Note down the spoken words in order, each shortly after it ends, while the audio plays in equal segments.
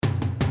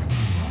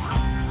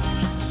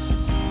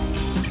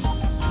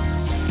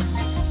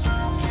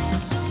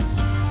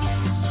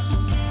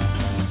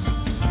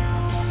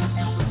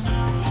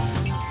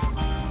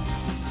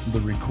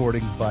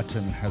recording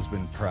button has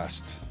been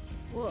pressed.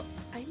 Well,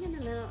 I'm in the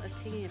middle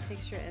of taking a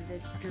picture of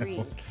this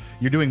drink.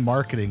 You're doing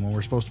marketing when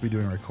we're supposed to be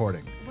doing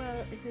recording.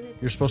 Well, isn't it?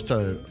 You're supposed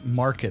to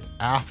market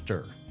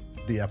after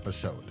the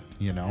episode,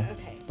 you know?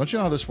 Okay. Don't you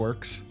know how this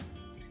works?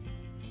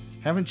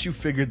 Haven't you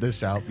figured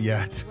this out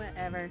yet?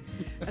 Whatever.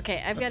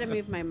 Okay, I've got to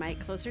move my mic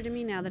closer to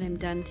me now that I'm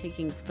done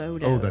taking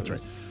photos. Oh, that's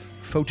right.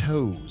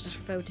 Photos.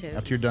 Photos.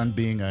 After you're done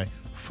being a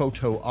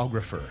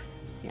photographer.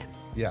 Yeah.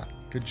 Yeah.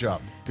 Good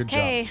job. Good job.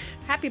 Hey,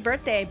 happy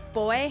birthday,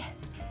 boy.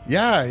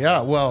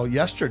 Yeah. Well,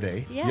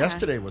 yesterday. Yeah.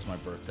 Yesterday was my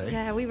birthday.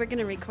 Yeah, we were going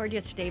to record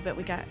yesterday, but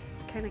we got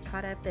kind of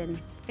caught up in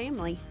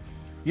family.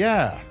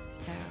 Yeah.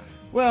 So.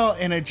 Well,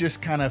 and it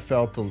just kind of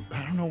felt,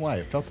 I don't know why,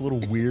 it felt a little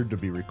weird to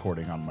be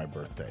recording on my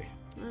birthday.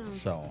 Oh.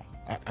 So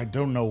I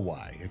don't know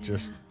why. It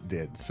just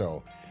did.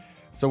 So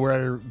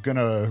we're going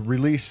to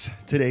release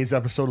today's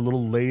episode a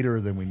little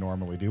later than we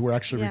normally do. We're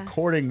actually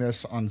recording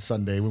this on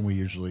Sunday when we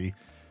usually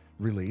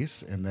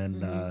release. And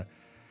then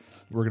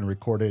we're going to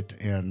record it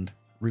and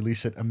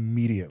release it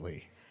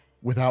immediately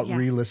without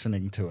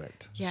re-listening to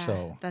it. Yeah,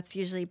 so that's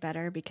usually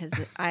better because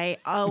I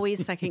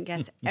always second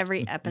guess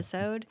every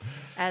episode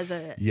as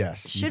a,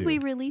 yes, should we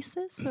release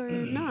this or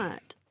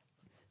not?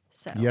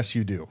 So yes,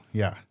 you do.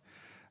 Yeah.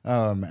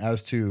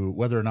 As to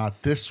whether or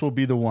not this will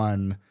be the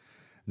one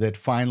that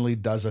finally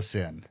does us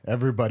in.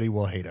 Everybody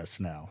will hate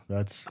us now.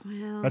 That's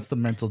the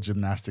mental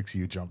gymnastics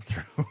you jump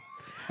through.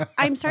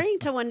 I'm starting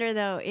to wonder,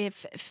 though,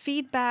 if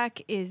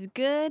feedback is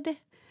good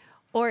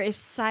or if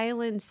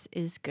silence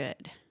is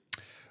good.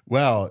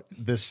 Well,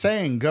 the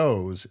saying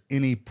goes,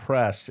 any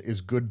press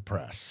is good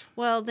press.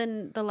 Well,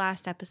 then the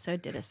last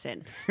episode did us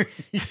in.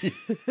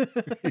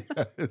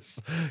 Yes,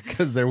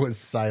 because there was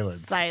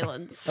silence.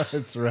 Silence.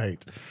 That's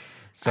right.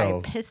 So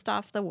I pissed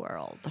off the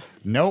world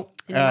nope.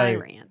 in my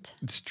rant.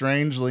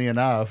 Strangely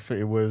enough,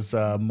 it was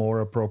more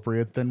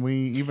appropriate than we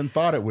even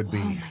thought it would be.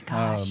 Oh my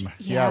gosh.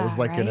 It was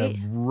like an right?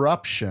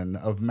 eruption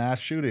of mass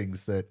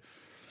shootings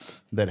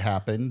that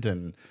happened,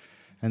 and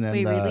then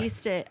we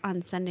released it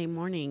on Sunday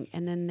morning,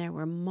 and then there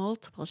were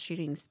multiple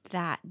shootings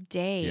that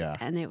day. Yeah,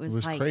 and it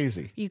was like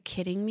crazy. Are you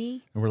kidding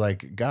me? And we're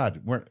like,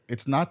 God,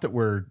 it's not that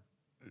we're,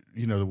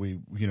 that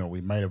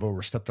we might have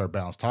overstepped our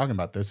bounds talking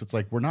about this. It's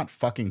like we're not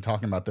fucking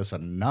talking about this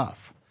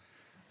enough.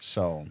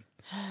 So,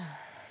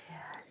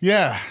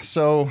 yeah.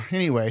 So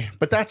anyway,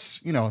 but that's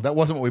that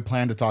wasn't what we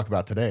planned to talk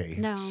about today.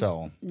 No.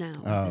 So no, it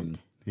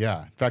wasn't.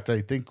 yeah. In fact,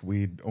 I think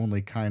we'd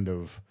only kind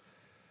of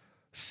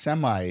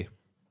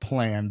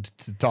planned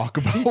to talk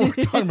about what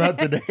we're talking about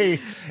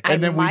today,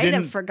 and then we might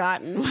didn't have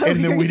forgotten. What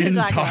and then we didn't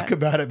talk talk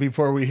about it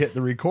before we hit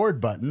the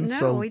record button. No,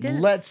 so we didn't.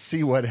 Let's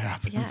see what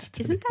happens. Yeah.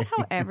 Today. Isn't that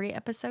how every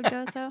episode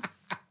goes, though?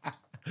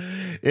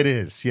 It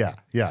is, yeah,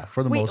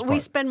 for the most part.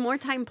 We spend more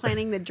time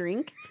planning the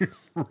drink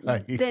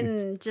right.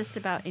 than just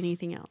about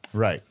anything else.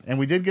 Right, and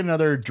we did get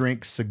another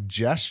drink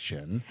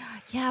suggestion.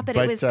 Yeah, but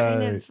it was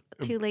kind of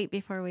too late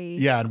before we.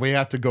 Yeah, and we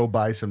have to go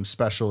buy some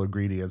special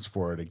ingredients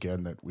for it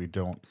again that we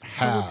don't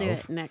have. So we'll do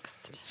it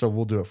next. So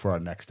we'll do it for our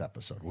next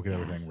episode. We'll get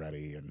everything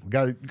ready, and we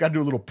got to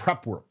do a little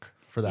prep work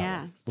for that.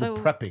 Yeah, one. A little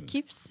so prepping.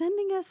 Keep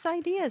sending us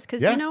ideas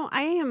because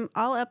I am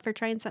all up for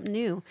trying something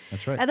new.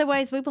 That's right.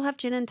 Otherwise, we will have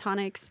gin and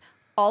tonics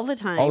all the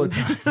time. All the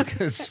time,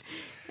 because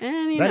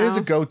and, that is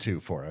a go-to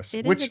for us.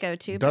 It which is a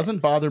go-to. Doesn't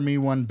bother me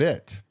one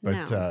bit.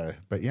 But No.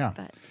 but yeah.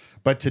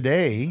 But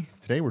today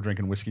we're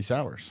drinking whiskey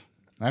sours.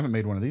 I haven't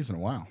made one of these in a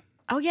while.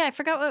 Oh, yeah. I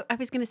forgot what I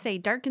was going to say.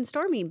 Dark and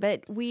stormy,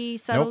 but we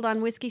settled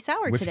on whiskey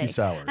sour today. Whiskey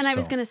sour. And I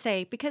was going to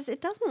say, because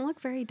it doesn't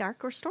look very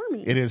dark or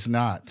stormy. It is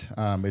not.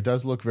 It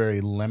does look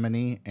very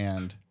lemony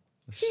and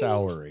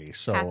soury.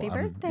 So Happy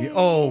birthday.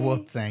 Oh,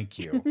 well, thank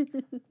you.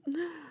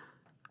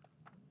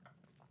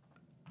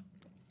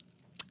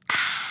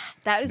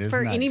 That is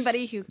for nice.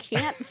 anybody who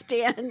can't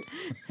stand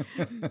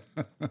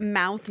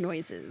mouth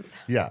noises.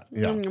 Yeah.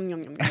 Yum, yum,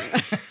 yum, yum.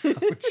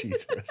 Oh,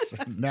 Jesus.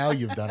 Now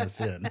you've done us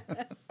in.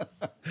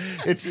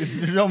 It's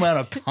there's no amount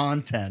of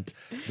content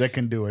that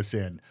can do us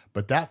in,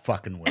 but that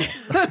fucking will.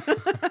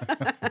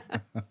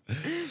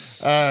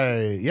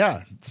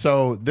 Yeah.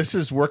 So this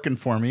is working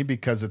for me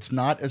because it's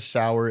not as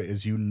sour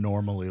as you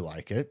normally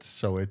like it.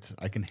 So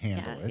I can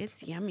handle it.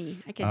 It's yummy.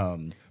 I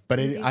can. But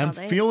I'm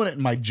feeling it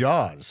in my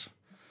jaws.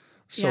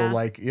 So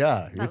that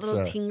it's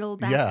little tingle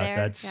back there.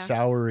 that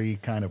soury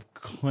kind of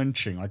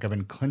clenching. Like I've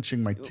been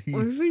clenching my teeth.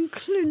 I've been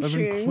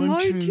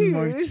clenching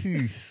my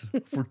teeth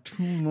for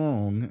too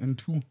long and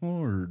too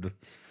hard.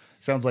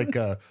 Sounds like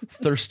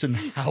Thurston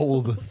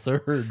Howell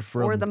III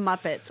from... Or the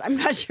Muppets. I'm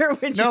not sure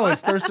which one. No,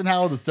 it's Thurston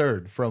Howell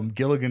III from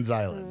Gilligan's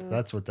Island.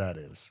 That's what that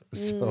is.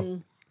 So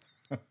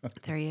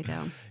There you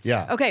go.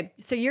 Yeah. Okay,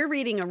 so you're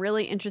reading a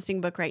really interesting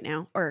book right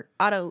now, or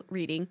auto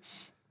reading.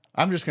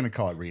 I'm just going to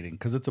call it reading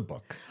because it's a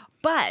book.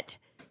 But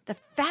the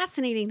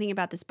fascinating thing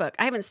about this book,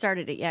 I haven't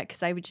started it yet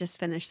because I would just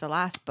finish the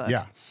last book.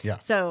 Yeah.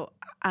 So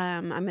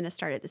I'm going to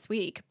start it this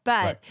week.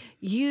 But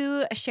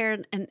you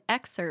shared an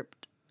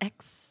excerpt. An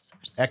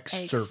excerpt.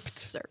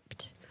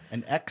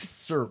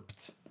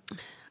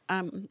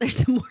 There's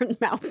some more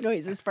mouth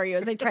noises for you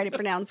as I try to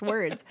pronounce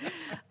words.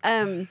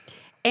 And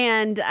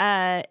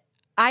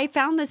I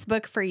found this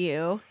book for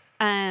you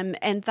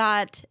and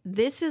thought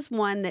this is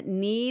one that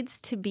needs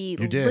to be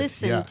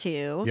listened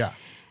to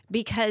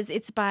because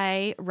it's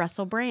by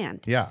Russell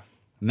Brand. Yeah.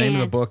 Name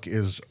of the book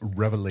is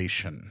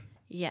Revelation.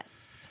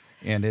 Yes.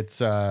 And it's,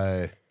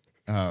 don't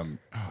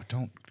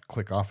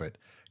click off it.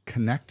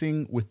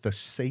 Connecting with the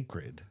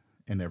sacred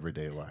in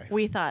everyday life.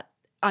 We thought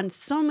on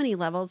so many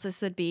levels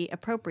this would be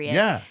appropriate.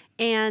 Yeah.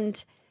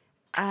 And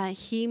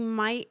he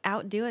might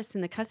outdo us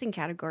in the cussing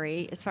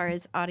category as far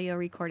as audio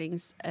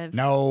recordings of.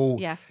 No.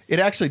 Yeah. It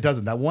actually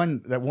doesn't. That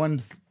one,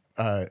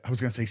 I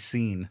was going to say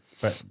scene,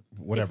 but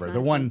whatever. It's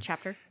the one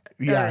chapter.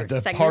 Yeah.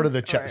 The part of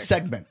the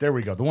segment. There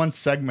we go. The one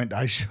segment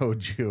I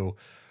showed you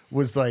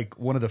was like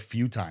one of the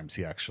few times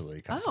he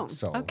actually cusses. Oh,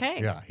 so,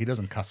 okay. Yeah. He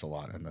doesn't cuss a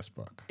lot in this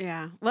book.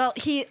 Yeah. Well, I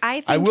think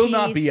I will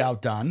not be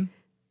outdone.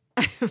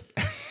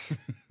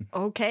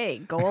 Okay,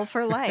 goal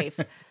for life.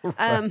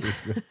 But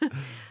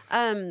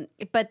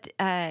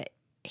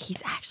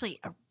he's actually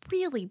a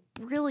really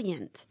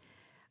brilliant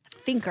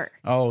thinker.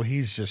 Oh,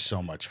 he's just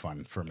so much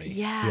fun for me.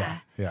 Yeah.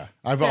 Yeah.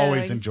 I've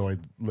always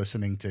enjoyed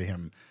listening to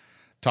him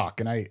talk.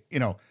 And I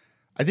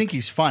think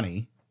he's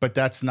funny, but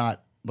that's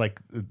not like,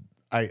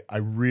 I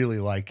really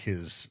like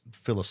his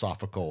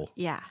philosophical.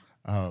 Yeah.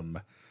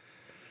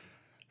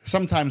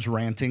 Sometimes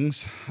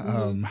rantings,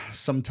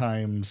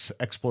 sometimes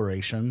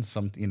exploration,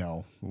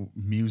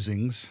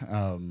 musings,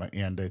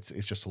 and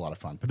it's just a lot of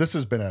fun. But this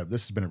has been a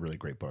really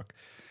great book,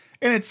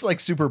 and it's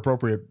like super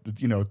appropriate,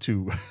 to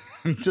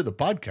to the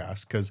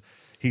podcast because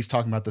he's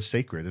talking about the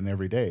sacred in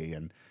every day,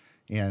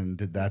 and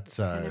that's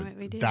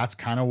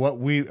kind of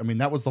what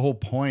that was the whole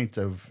point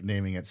of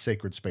naming it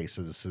Sacred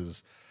Spaces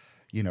is,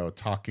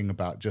 talking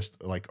about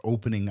just like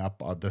opening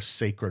up the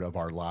sacred of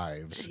our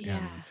lives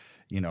and.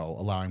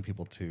 Allowing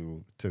people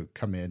to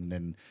come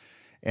in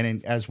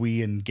and as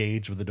we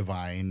engage with the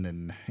divine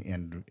and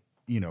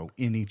in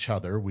each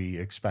other, we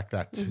expect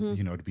that to,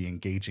 to be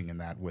engaging in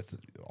that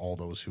with all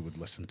those who would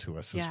listen to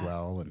us as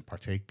well and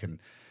partake. And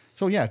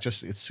so,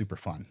 it's super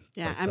fun.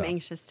 Yeah. But, I'm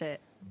anxious to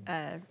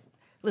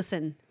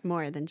listen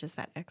more than just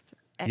that. I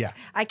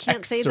can't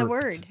Excerpt. Say the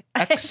word.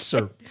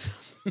 Excerpt.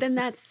 Then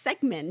that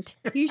segment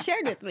you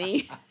shared with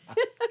me.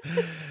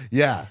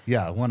 Yeah.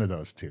 One of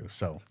those two.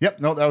 So,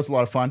 that was a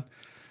lot of fun.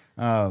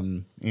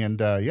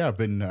 I've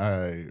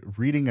been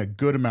reading a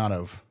good amount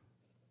of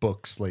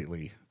books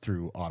lately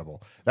through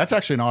Audible. That's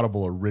actually an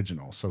Audible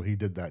original, so he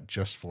did that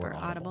just for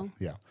Audible.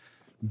 Yeah,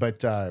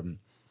 but I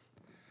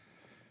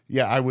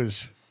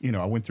was,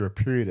 I went through a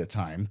period of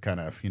time,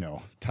 kind of,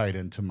 tied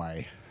into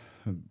my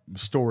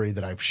story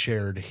that I've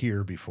shared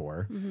here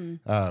before.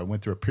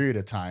 Went through a period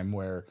of time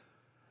where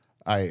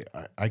I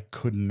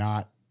could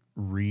not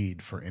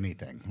read for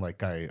anything.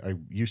 Like I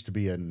used to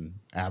be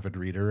an avid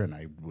reader and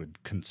I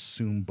would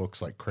consume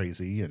books like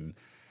crazy and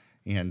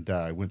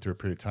I went through a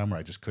period of time where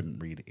I just couldn't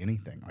read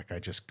anything. Like I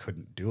just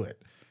couldn't do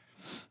it.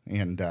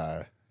 And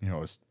I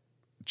was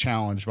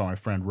challenged by my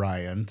friend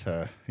Ryan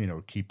to,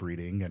 keep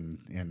reading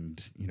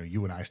and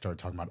you and I started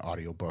talking about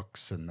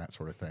audiobooks and that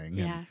sort of thing.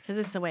 Yeah, because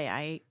it's the way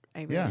I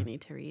really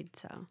need to read,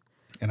 so.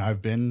 And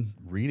I've been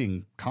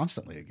reading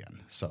constantly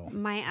again. So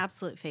my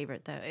absolute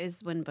favorite, though,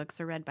 is when books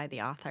are read by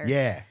the author.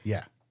 Yeah.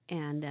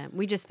 And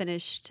we just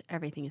finished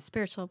Everything is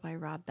Spiritual by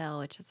Rob Bell,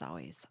 which is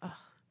always,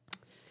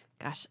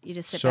 you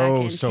just sit back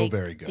and take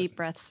very good. Deep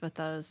breaths with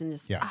those and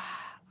just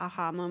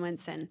aha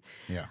moments. And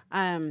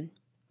I'm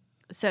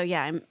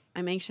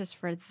anxious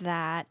for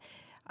that.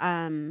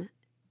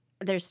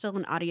 There's still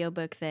an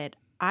audiobook that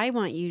I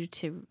want you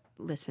to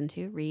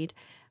read,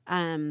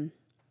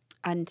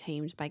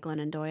 Untamed by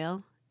Glennon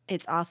Doyle.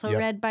 It's also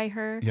read by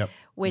her,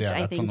 which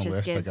I think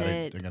just gives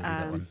it,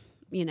 a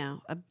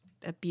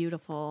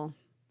beautiful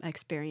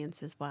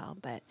experience as well.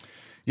 But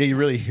you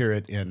really hear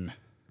it in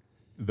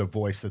the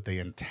voice that they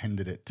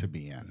intended it to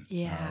be in,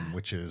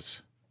 which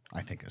is,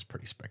 I think, is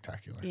pretty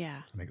spectacular.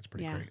 Yeah, I think it's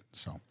pretty great.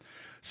 So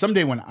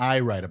someday when I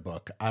write a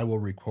book, I will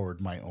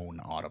record my own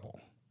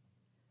Audible.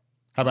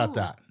 How about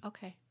that?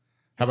 Okay.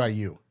 How about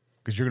you?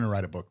 Because you're going to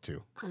write a book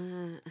too. I don't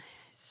know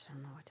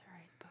what to write.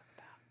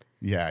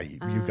 Yeah, you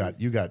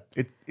got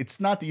it. It's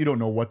not that you don't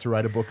know what to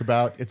write a book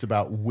about. It's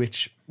about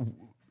which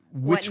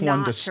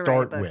one to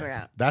start with.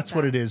 That's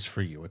what it is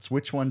for you. It's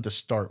which one to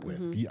start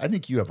with. I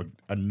think you have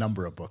a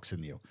number of books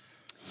in you.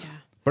 Yeah.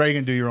 But are you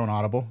going to do your own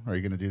Audible? Are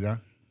you going to do that?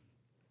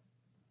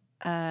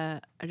 I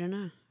don't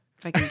know.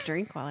 If I can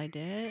drink while I do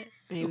it,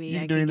 maybe you I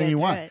can do could anything you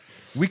want. It.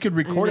 We could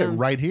record it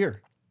right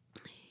here.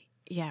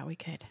 Yeah, we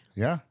could.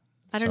 Yeah.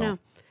 I don't know.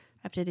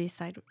 I have to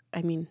decide.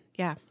 I mean,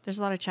 there's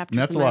a lot of chapters.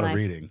 And that's in a lot life. of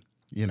reading.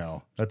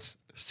 That's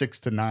 6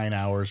 to 9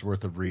 hours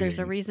worth of reading. There's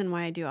a reason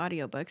why I do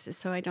audiobooks is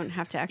so I don't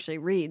have to actually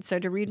read. So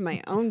to read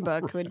my own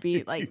book would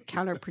be like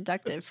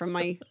counterproductive from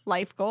my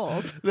life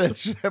goals.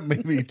 That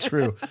may be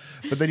true.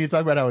 But then you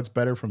talk about how it's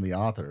better from the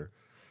author.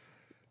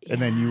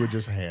 And then you would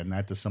just hand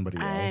that to somebody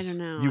else. I don't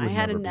know. You would I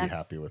had never be enough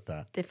happy with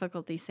that.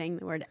 difficulty saying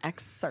the word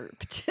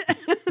excerpt.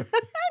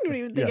 don't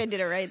even think I did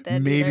it right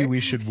then. Maybe we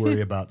should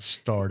worry about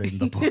starting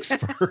the books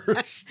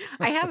first.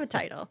 I have a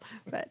title,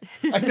 but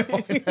I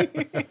know.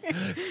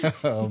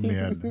 Oh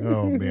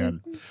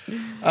man.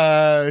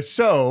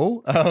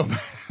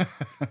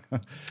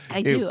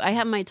 I do. I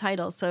have my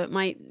title, so it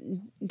might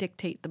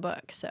dictate the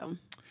book. So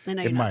I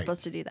know you're not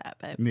supposed to do that,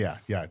 but yeah.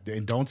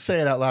 And don't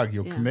say it out loud.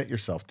 You'll commit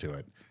yourself to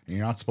it. And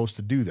you're not supposed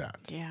to do that.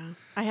 Yeah,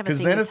 I have. Because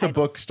then, if the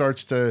book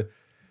starts to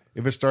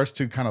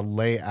kind of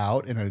lay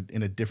out in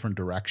a different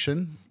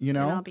direction, then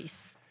I'll be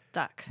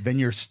stuck. Then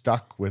you're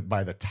stuck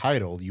by the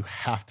title. You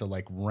have to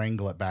like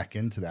wrangle it back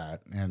into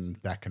that, and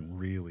that can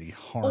really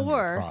harm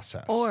your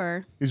process.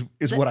 Or is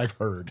what I've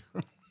heard.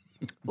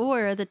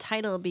 Or the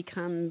title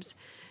becomes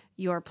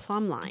your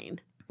plumb line.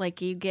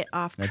 Like you get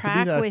off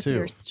track with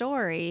your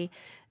story.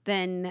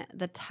 Then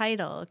the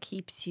title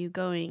keeps you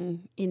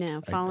going,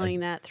 following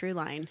that through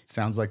line.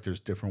 Sounds like there's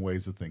different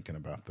ways of thinking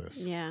about this.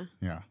 Yeah.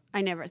 Yeah. I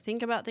never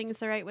think about things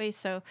the right way,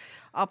 so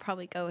I'll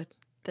probably go with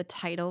the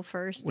title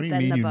first. What do you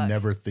mean you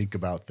never think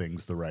about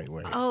things the right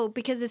way? Oh,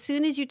 because as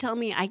soon as you tell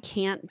me I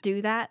can't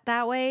do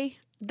that way,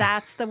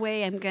 that's the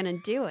way I'm going to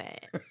do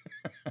it.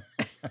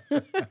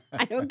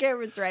 I don't care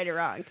if it's right or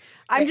wrong.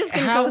 I'm just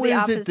going to go with the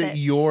opposite. How is it that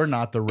you're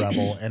not the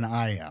rebel and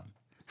I am?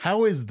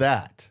 How is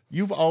that?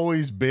 You've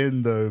always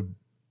been the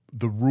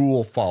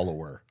rule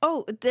follower.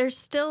 Oh, there's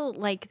still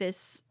like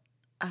this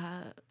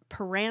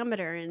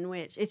parameter in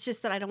which it's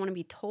just that I don't want to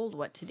be told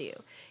what to do.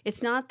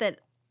 It's not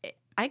that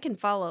I can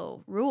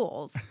follow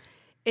rules.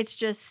 It's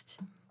just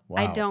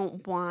I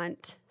don't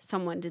want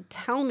someone to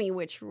tell me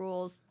which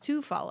rules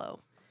to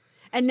follow.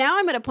 And now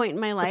I'm at a point in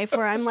my life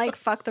where I'm like,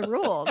 fuck the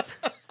rules.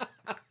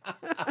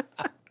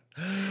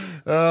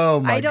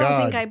 Oh my God. I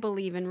don't think I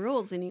believe in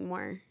rules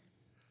anymore.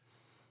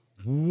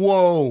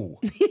 Whoa.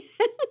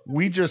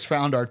 We just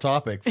found our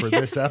topic for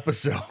this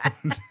episode.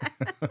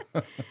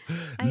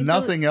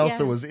 Nothing else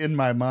that was in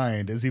my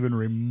mind is even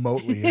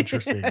remotely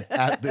interesting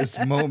at this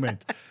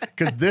moment,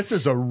 because this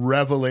is a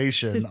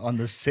revelation on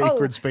the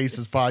Sacred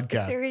Spaces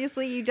podcast.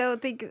 Seriously, you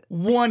don't think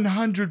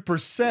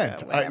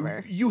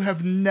 100%. You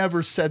have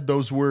never said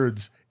those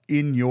words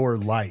in your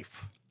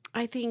life.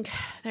 I think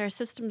there are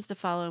systems to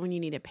follow when you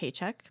need a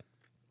paycheck.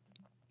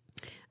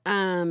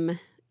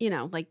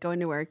 Like going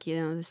to work,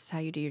 this is how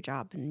you do your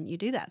job and you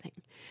do that thing.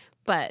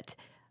 But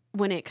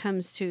when it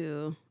comes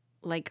to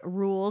like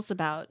rules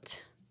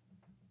about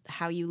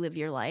how you live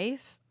your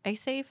life, I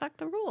say fuck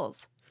the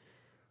rules.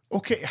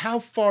 Okay, how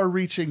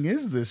far-reaching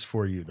is this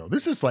for you though?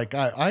 This is like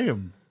I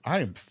am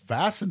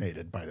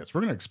fascinated by this.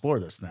 We're going to explore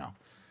this now.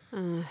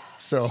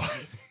 So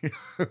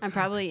I'm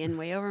probably in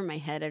way over my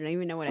head. I don't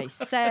even know what I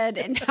said,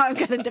 and now I'm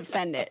going to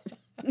defend it.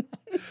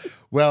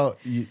 Well,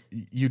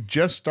 you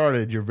just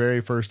started your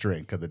very first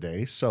drink of the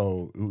day,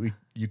 so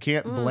you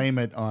can't blame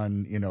it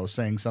on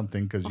saying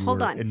something because you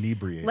were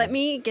inebriated. Let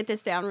me get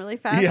this down really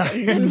fast. Yeah,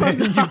 and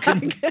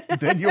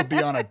then you'll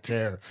be on a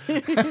tear.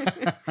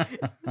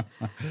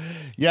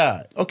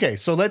 Yeah. Okay.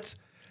 So let's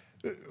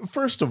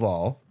first of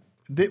all,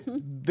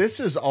 this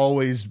has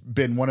always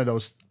been one of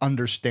those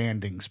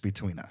understandings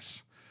between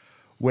us,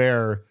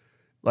 where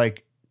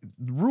like.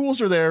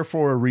 Rules are there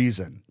for a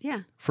reason.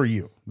 Yeah. For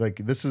you. Like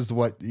this is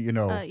what,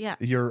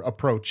 your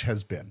approach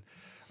has been.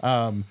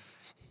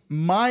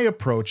 My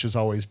approach has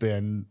always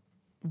been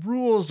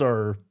rules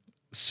are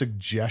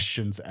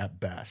suggestions at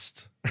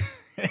best.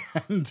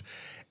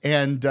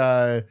 and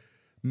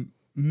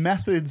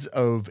methods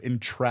of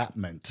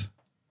entrapment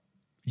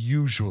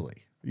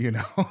usually,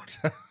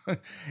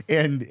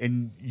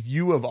 and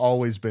you have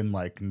always been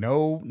like,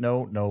 no,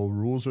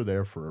 rules are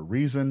there for a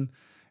reason.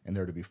 And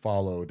they're to be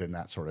followed and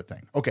that sort of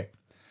thing. Okay.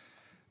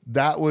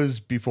 That was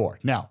before.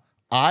 Now,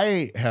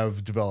 I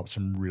have developed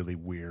some really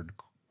weird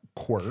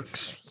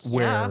quirks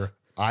where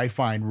I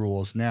find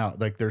rules now.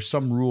 Like there's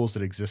some rules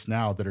that exist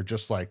now that are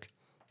just like,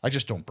 I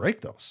just don't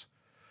break those.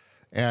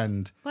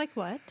 And like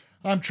what?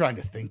 I'm trying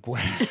to think what.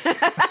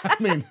 I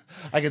mean,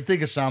 I can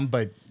think of some,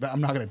 but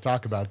I'm not going to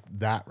talk about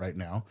that right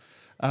now.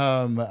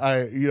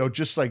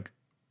 Just like,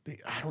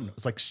 I don't know,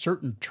 it's like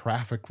certain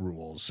traffic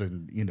rules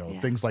and,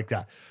 things like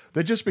that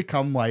just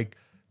become like,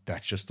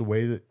 that's just the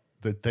way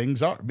that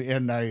things are.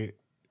 And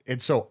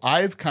so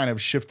I've kind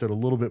of shifted a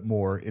little bit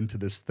more into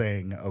this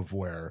thing of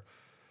where,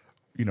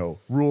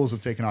 rules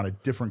have taken on a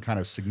different kind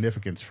of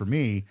significance for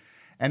me.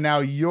 And now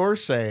you're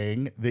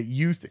saying that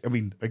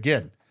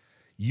again,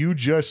 you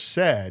just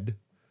said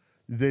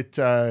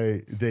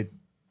that,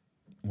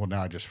 well,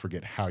 now I just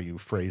forget how you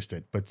phrased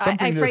it, but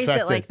something I phrased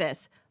it like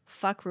this: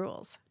 fuck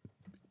rules.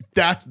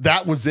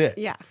 That was it.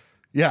 Yeah.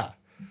 Yeah.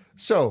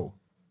 So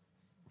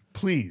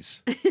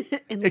please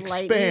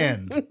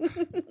expand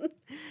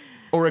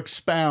or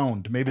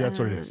expound. Maybe that's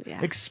what it is.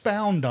 Yeah.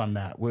 Expound on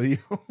that, will you?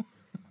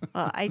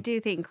 Well, I do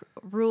think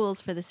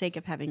rules for the sake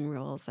of having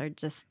rules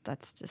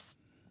that's just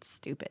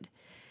stupid.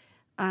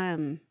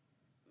 I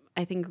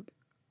think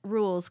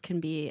rules can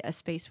be a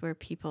space where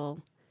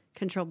people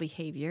control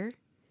behavior,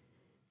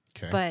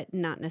 but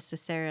not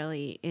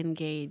necessarily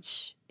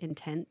engage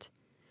intent.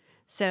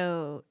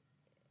 So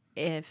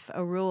if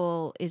a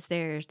rule is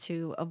there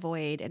to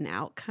avoid an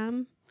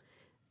outcome,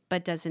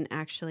 but doesn't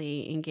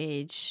actually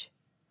engage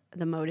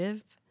the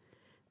motive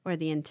or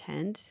the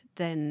intent,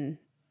 then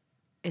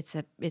it's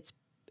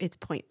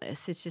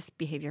pointless. It's just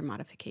behavior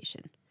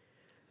modification.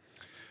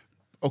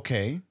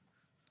 Okay.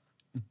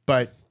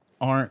 But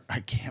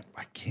I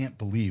can't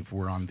believe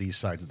we're on these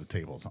sides of the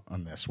tables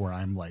on this, where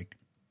I'm like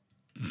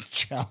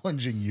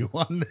challenging you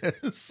on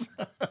this.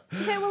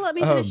 Okay, well, let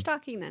me finish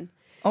talking then.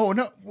 Oh,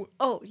 no.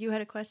 Oh, you had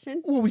a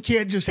question? Well, we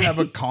can't just have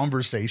a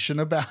conversation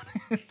about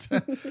it.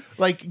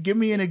 Like, give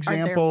me an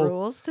example. Are there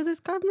rules to this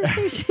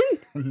conversation?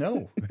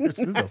 No, this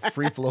is a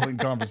free-flowing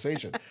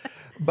conversation.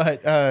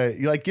 But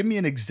give me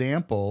an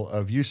example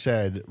of, you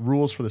said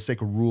rules for the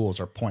sake of rules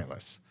are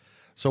pointless.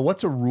 So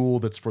what's a rule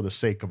that's for the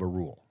sake of a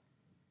rule?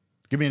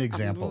 Give me an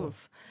example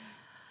of.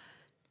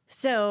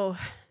 So,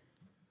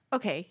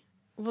 okay,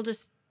 we'll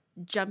just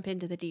jump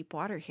into the deep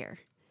water here.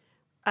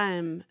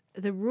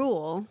 The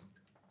rule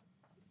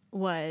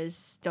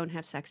was don't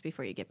have sex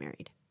before you get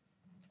married.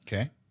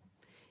 Okay.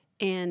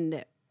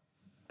 And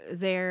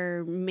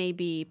there may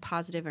be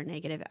positive or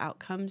negative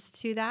outcomes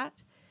to that.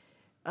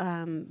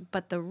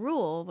 But the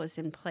rule was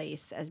in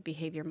place as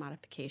behavior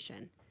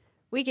modification.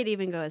 We could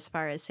even go as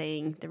far as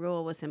saying the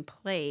rule was in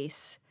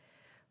place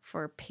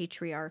for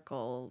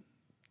patriarchal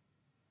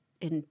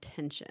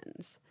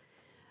intentions.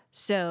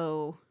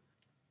 So,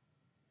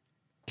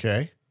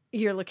 okay,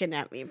 you're looking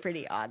at me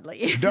pretty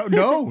oddly.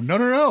 No.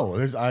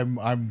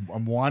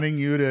 I'm wanting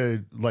you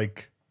to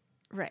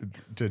right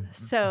to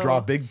draw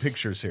big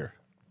pictures here.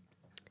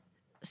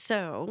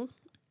 So,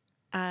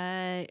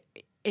 and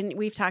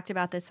we've talked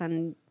about this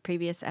on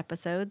previous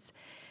episodes,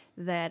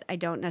 that I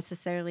don't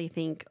necessarily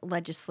think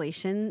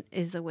legislation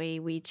is the way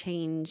we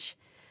change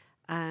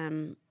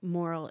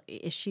moral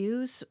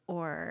issues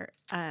or,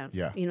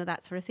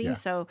 that sort of thing. Yeah.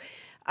 So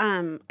I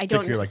don't...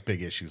 Particularly like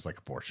big issues like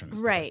abortion.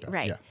 Right.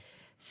 Yeah.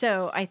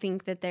 So I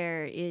think that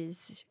there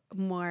is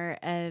more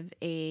of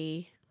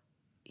a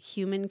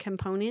human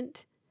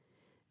component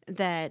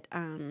that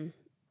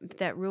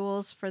that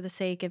rules for the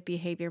sake of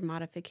behavior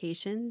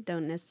modification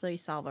don't necessarily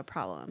solve a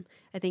problem.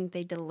 I think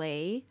they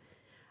delay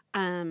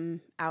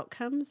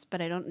outcomes,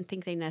 but I don't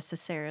think they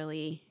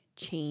necessarily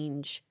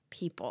change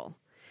people.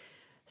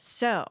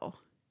 So,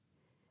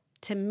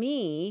 to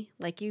me,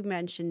 like you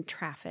mentioned,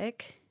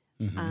 traffic,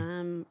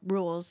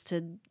 rules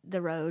to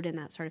the road and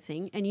that sort of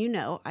thing. And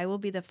I will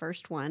be the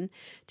first one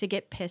to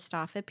get pissed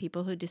off at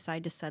people who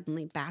decide to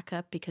suddenly back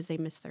up because they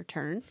missed their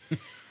turn.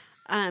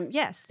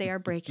 Yes, they are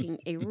breaking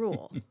a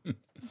rule.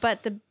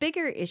 But the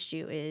bigger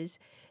issue is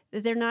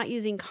that they're not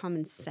using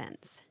common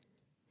sense.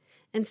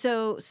 And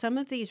so some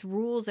of these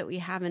rules that we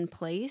have in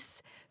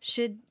place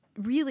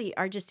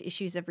are just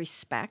issues of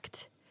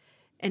respect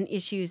and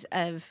issues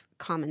of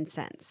common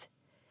sense.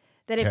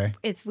 That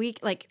if we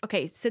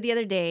so the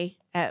other day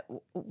I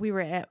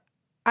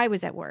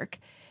was at work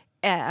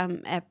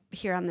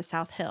here on the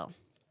South Hill.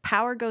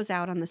 Power goes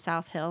out on the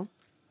South Hill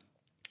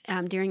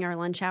during our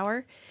lunch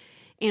hour.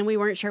 And we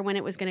weren't sure when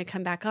it was going to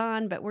come back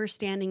on, but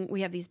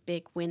we have these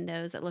big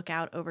windows that look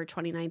out over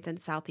 29th and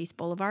Southeast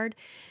Boulevard.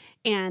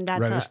 And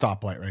that's a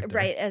stoplight right there.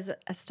 Right, as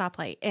a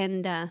stoplight.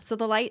 And so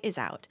the light is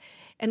out.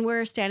 And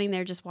we're standing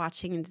there just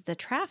watching the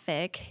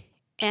traffic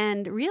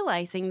and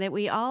realizing that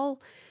we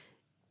all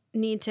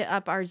need to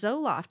up our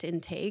Zoloft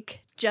intake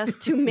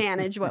just to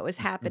manage what was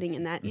happening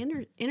in that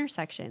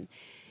intersection.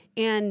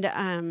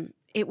 And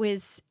it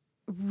was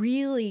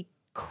really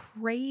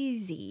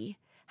crazy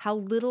how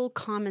little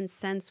common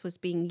sense was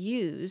being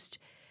used.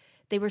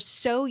 They were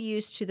so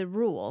used to the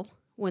rule,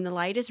 when the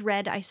light is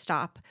red, I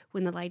stop.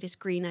 When the light is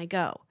green, I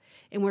go.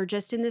 And we're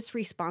just in this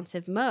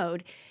responsive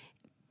mode.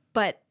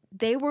 But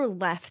they were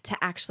left to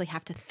actually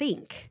have to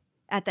think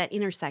at that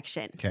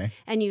intersection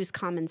and use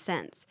common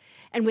sense.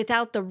 And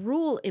without the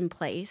rule in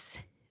place,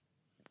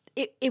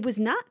 it was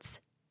nuts,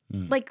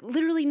 like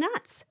literally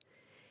nuts.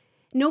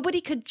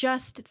 Nobody could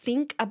just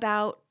think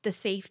about the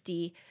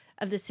safety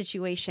of the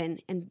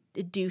situation and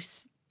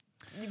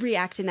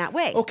react in that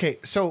way. Okay,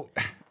 so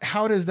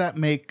how does that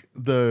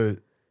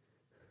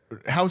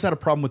how is that a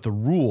problem with the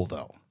rule,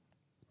 though?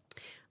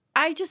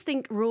 I just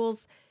think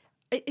rules,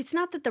 it's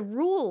not that the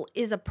rule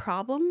is a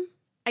problem.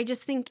 I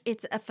just think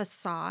it's a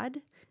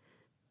facade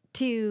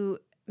to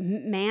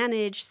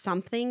manage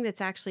something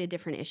that's actually a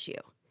different issue.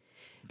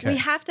 Okay. We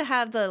have to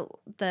have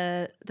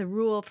the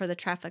rule for the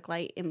traffic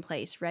light in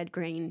place, red,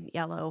 green,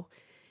 yellow,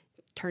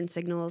 turn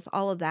signals,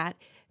 all of that,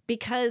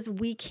 because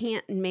we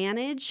can't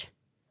manage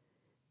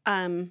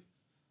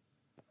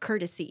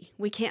courtesy.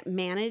 We can't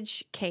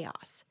manage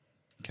chaos.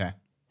 Okay.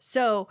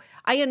 So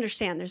I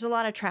understand there's a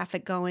lot of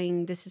traffic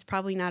going. This is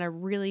probably not a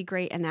really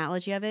great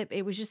analogy of it.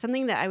 It was just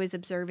something that I was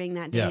observing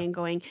that day and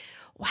going,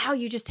 wow,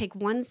 you just take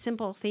one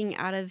simple thing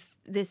out of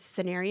this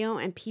scenario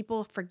and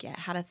people forget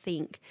how to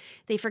think.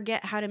 They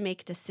forget how to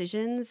make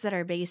decisions that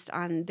are based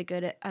on the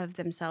good of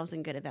themselves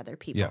and good of other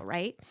people,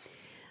 right?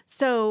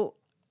 So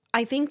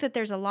I think that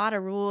there's a lot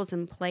of rules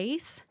in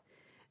place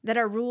that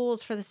are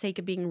rules for the sake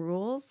of being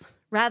rules,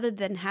 rather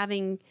than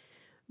having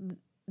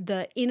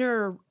the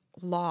inner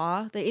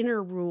law, the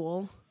inner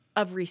rule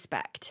of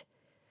respect,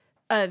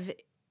 of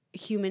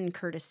human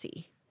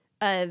courtesy,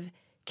 of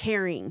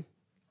caring,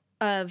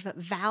 of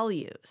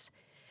values.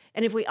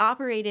 And if we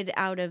operated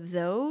out of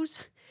those,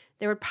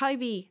 there would probably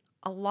be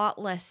a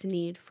lot less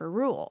need for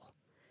rule.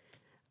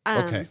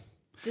 Okay.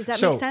 Does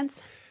that make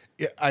sense?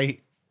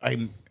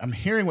 I'm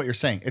hearing what you're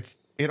saying.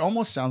 It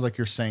almost sounds like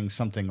you're saying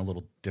something a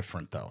little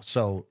different though.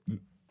 So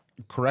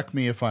correct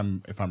me if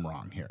I'm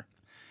wrong here.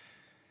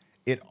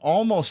 It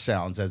almost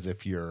sounds as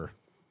if you're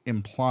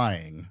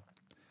implying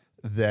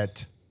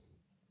that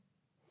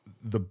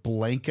the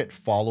blanket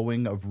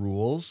following of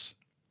rules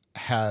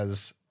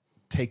has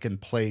taken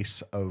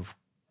place of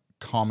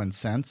common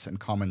sense and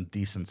common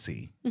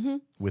decency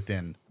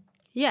within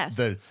Yes.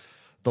 the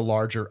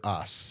larger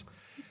us.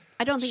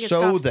 I don't think it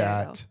so stops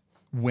that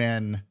there,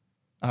 when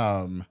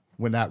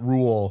that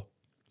rule,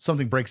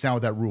 something breaks down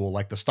with that rule,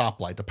 like the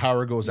stoplight, the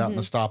power goes out in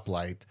the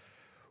stoplight,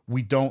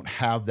 we don't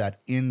have that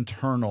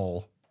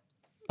internal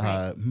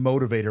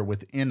motivator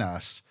within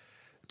us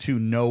to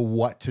know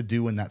what to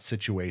do in that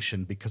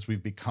situation because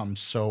we've become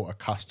so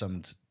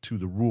accustomed to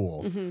the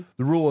rule.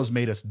 The rule has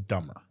made us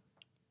dumber.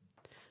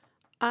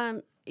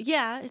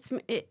 Yeah,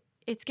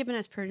 it's given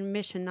us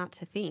permission not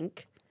to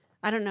think.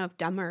 I don't know if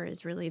dumber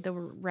is really the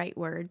right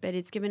word, but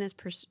it's given us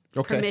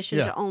permission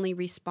to only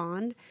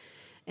respond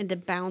and to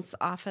bounce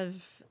off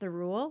of the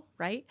rule,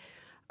 right?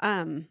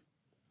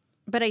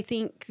 But I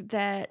think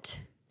that,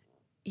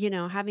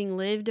 having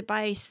lived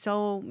by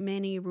so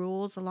many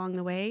rules along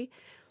the way,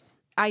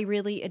 I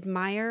really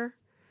admire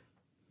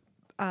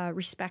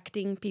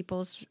respecting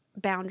people's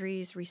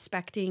boundaries,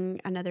 respecting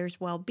another's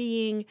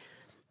well-being,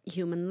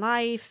 human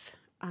life,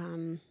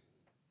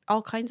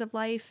 all kinds of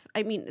life.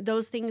 I mean,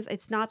 those things,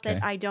 it's not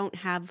that I don't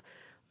have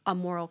a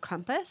moral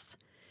compass.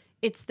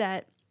 It's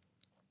that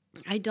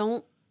I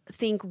don't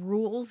think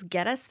rules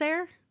get us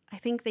there. I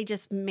think they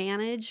just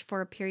manage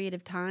for a period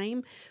of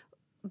time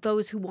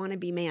those who want to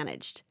be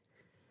managed.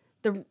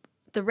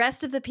 The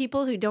rest of the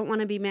people who don't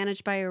want to be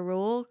managed by a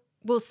rule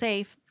will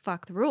say,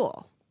 fuck the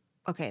rule.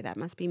 Okay, that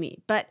must be me.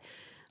 But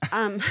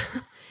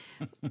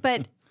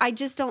but I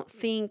just don't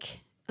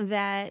think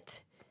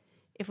that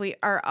if we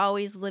are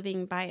always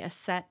living by a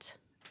set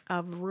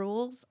of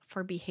rules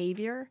for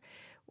behavior,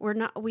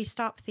 we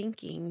stop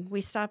thinking.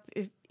 We stop,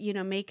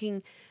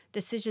 making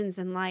decisions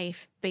in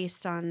life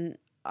based on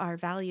our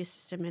value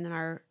system and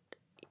our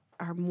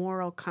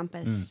moral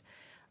compass,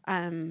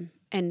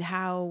 and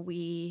how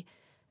we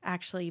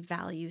actually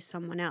value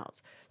someone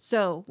else.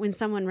 So when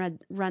someone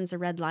runs a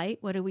red light,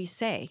 what do we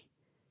say?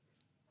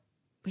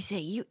 We say,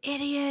 you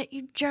idiot,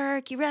 you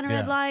jerk, you ran a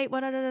red light,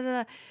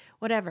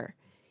 whatever.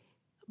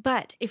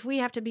 But if we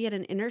have to be at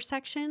an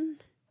intersection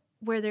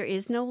where there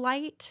is no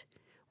light,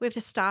 we have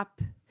to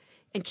stop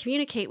and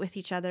communicate with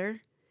each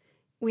other.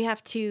 We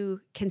have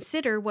to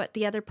consider what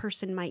the other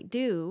person might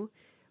do.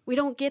 We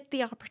don't get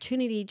the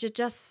opportunity to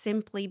just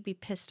simply be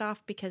pissed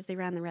off because they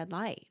ran the red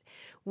light.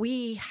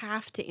 We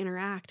have to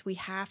interact. We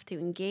have to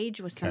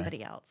engage with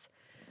somebody else.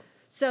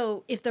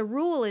 So if the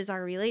rule is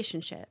our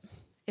relationship,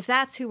 if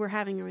that's who we're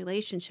having a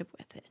relationship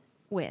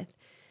with,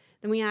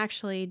 then we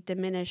actually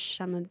diminish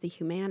some of the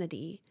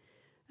humanity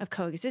of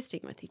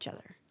coexisting with each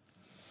other.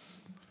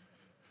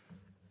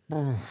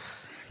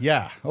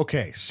 Yeah.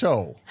 Okay.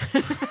 So,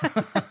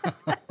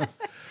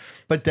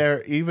 but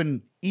there,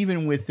 even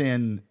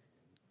within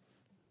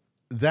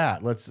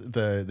that,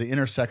 the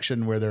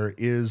intersection where there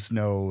is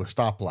no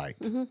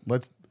stoplight.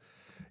 Let's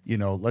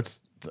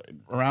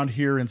around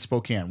here in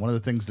Spokane, one of the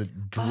things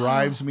that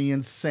drives me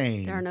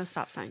insane. There are no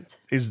stop signs.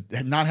 Is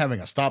not having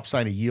a stop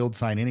sign, a yield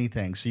sign,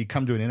 anything. So you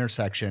come to an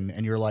intersection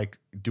and you're like,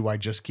 do I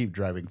just keep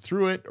driving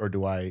through it? Or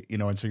do I,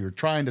 and so you're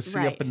trying to see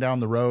up and down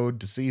the road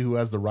to see who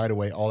has the right of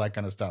way, all that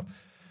kind of stuff.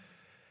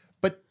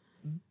 But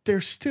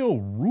there's still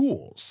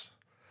rules.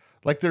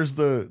 Like there's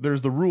the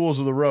rules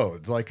of the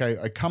road. Like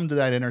I come to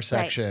that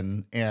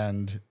intersection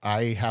and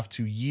I have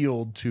to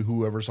yield to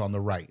whoever's on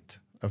the right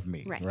of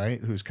me,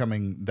 right? Who's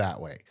coming that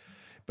way.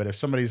 But if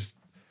somebody's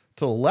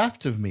to the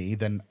left of me,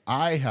 then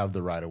I have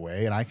the right of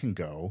way and I can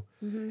go.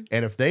 And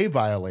if they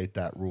violate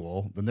that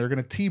rule, then they're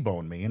going to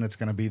T-bone me and it's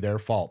going to be their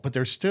fault. But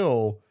there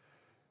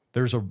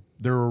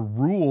are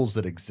rules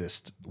that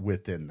exist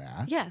within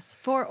that. Yes,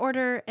 for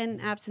order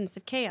and absence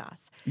of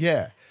chaos.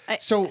 Yeah.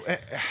 So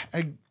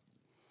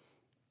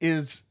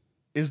is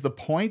the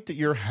point that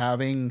you're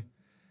having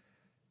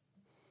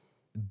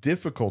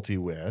difficulty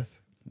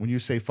with when you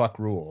say fuck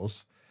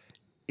rules,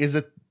 is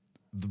it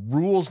the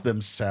rules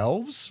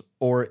themselves,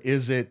 or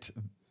is it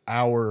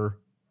how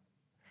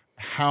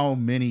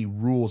many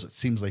rules it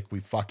seems like we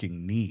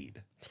fucking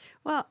need?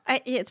 Well,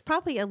 it's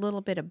probably a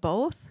little bit of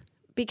both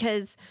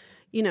because,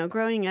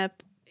 growing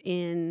up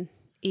in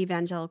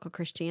evangelical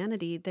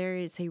Christianity, there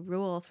is a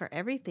rule for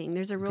everything.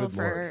 There's a rule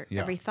for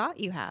every thought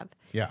you have.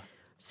 Yeah.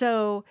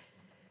 So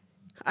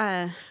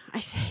I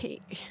say,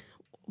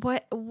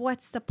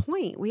 what's the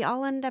point? We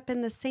all end up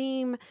in the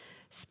same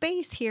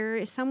space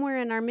here, somewhere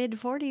in our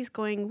mid-40s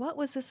going, what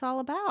was this all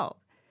about?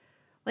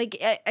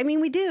 Like, I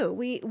mean, we do.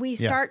 We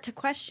start to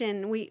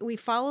question. We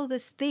follow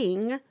this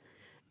thing,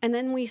 And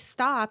then we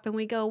stop and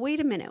we go, wait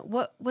a minute,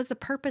 what was the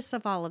purpose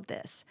of all of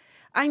this?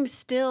 I'm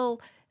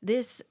still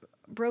this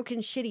broken,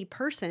 shitty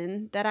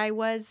person that I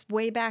was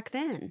way back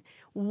then.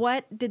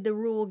 What did the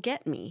rule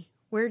get me?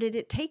 Where did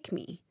it take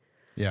me?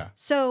 Yeah.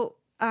 So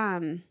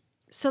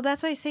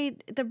that's why I say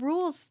the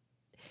rules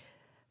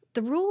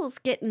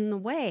get in the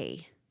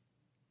way.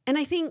 And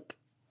I think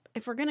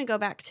if we're going to go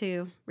back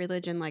to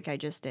religion like I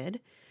just did,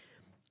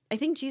 I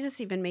think Jesus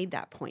even made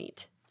that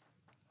point.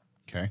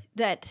 Okay.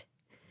 That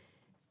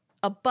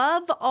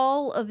above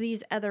all of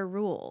these other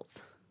rules,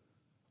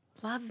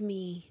 love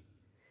me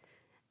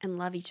and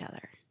love each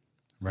other.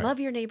 Right. Love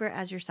your neighbor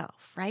as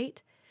yourself,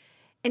 right?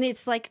 And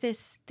it's like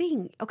this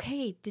thing.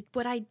 Okay, did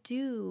what I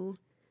do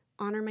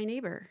honor my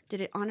neighbor?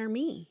 Did it honor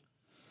me?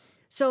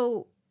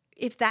 So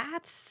if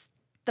that's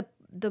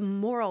the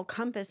moral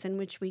compass in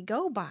which we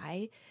go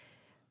by,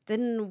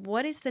 then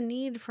what is the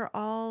need for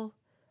all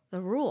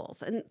the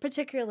rules? And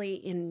particularly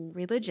in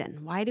religion,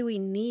 why do we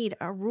need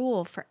a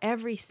rule for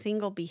every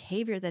single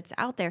behavior that's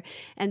out there,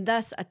 and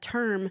thus a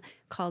term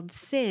called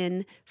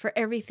sin for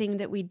everything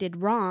that we did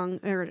wrong,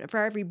 or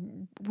for every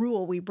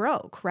rule we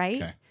broke,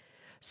 right? Okay.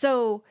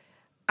 So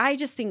I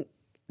just think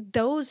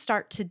those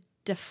start to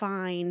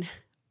define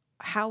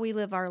how we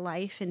live our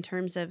life in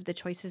terms of the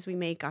choices we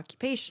make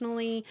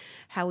occupationally,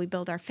 how we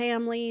build our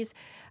families,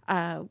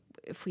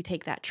 if we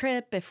take that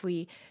trip, if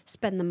we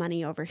spend the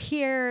money over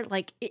here,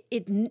 like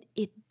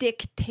it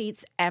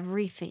dictates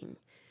everything.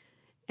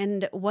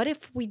 And what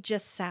if we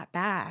just sat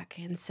back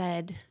and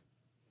said,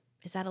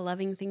 is that a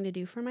loving thing to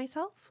do for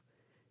myself?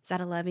 Is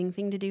that a loving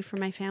thing to do for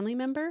my family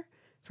member,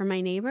 for my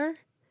neighbor?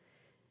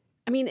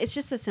 I mean, it's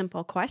just a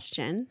simple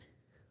question.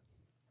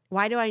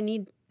 Why do I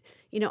need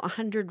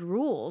 100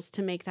 rules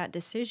to make that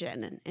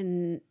decision,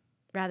 and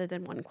rather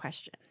than one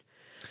question?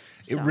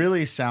 It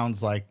really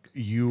sounds like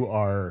you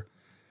are,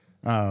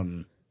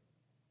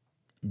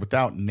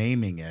 without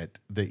naming it,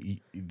 that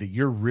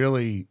you're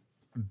really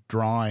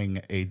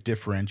drawing a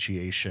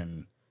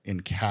differentiation in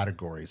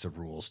categories of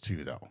rules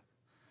too, though.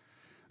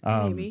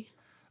 Maybe.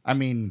 I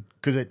mean,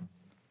 because it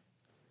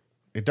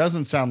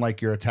doesn't sound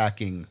like you're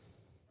attacking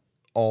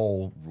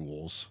all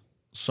rules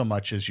so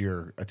much as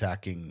you're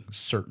attacking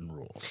certain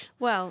rules.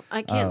 Well,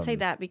 I can't say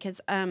that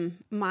because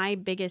my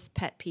biggest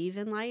pet peeve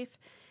in life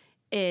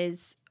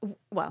is,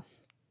 well,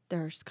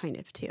 there's kind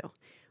of two.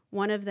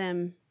 One of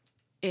them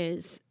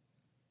is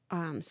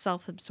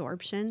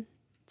self-absorption.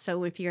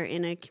 So if you're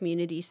in a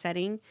community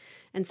setting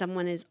and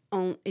someone is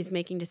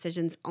making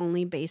decisions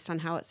only based on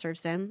how it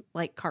serves them,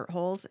 like cart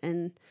holes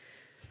and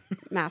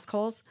mask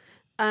holes.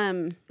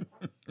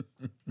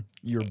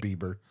 Your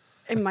Bieber.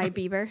 And my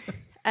Bieber.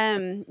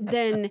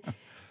 Then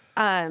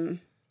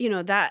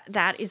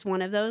that is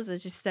one of those.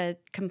 It's just a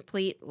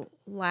complete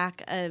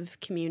lack of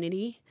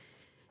community.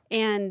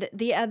 And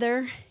the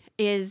other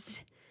is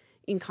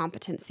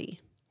incompetency.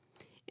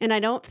 And I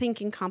don't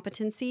think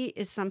incompetency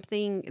is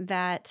something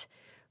that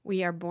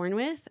we are born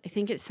with. I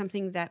think it's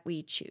something that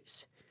we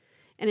choose.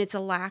 And it's a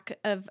lack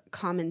of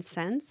common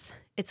sense.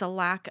 It's a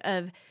lack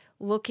of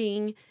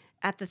looking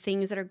at the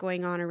things that are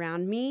going on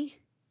around me,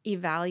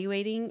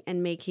 evaluating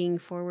and making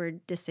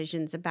forward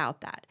decisions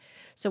about that.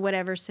 So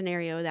whatever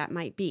scenario that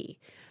might be.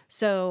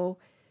 So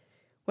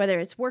whether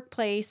it's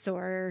workplace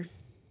or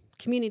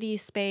community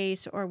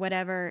space or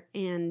whatever,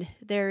 and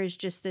there is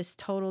just this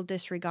total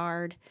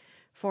disregard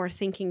for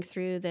thinking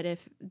through that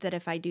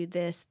if I do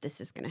this, this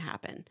is going to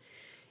happen.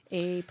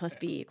 A plus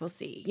B equals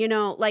C.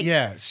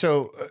 Yeah.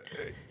 So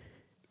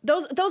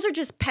those are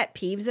just pet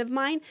peeves of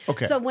mine.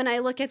 Okay. So when I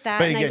look at that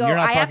But and again, I go, you're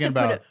not I have talking to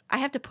about- I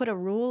have to put a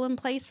rule in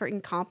place for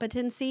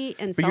incompetency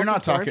and But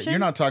self-absorption. you're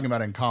not talking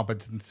about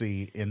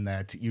incompetency in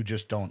that you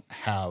just don't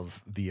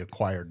have the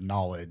acquired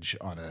knowledge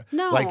on a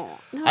No,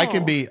 I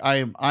can no. be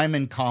I'm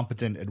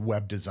incompetent at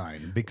web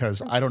design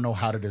because I don't know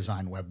how to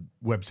design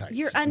websites.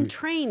 You're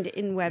untrained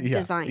in web Yeah,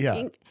 design.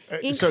 yeah.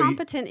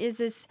 Incompetent is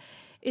this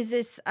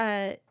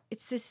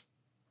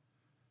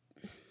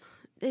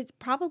it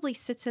probably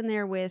sits in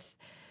there with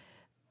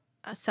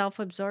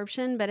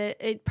self-absorption, but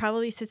it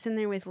probably sits in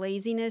there with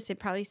laziness. It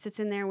probably sits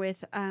in there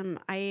with I'm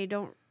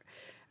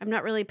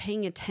not really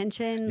paying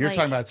attention. You're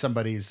talking about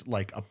somebody's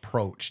like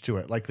approach to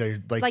it, like they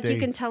you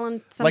can tell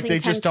them something like they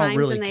 10 just don't times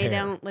really and they care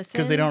don't listen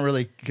because they don't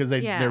really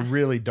Yeah. they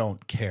really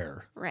don't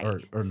care,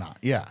 Right. or not.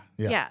 Yeah.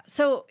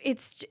 So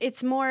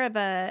it's more of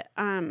a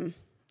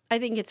I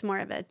think it's more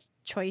of a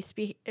choice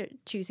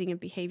choosing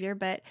of behavior,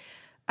 but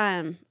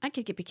I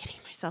could be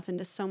getting myself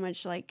into so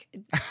much like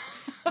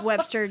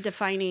Webster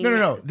defining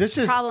No. This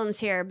is problems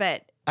here,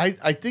 but I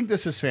think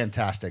this is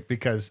fantastic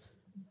because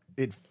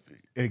it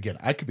again,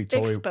 I could be it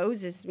totally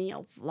exposes me a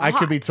lot. I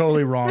could be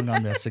totally wrong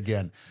on this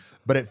again,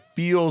 but it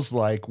feels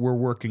like we're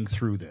working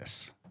through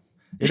this.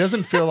 It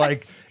doesn't feel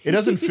like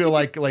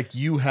like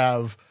you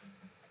have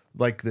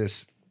like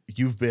this.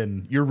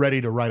 You're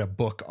ready to write a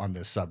book on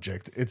this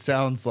subject. It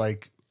sounds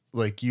like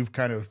you've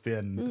kind of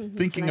been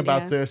thinking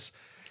about this,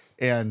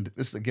 and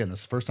this is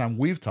the first time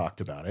we've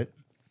talked about it.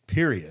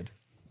 Period.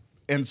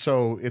 And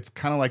so it's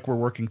kind of like we're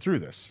working through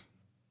this.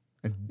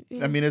 And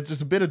I mean, it's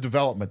just a bit of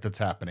development that's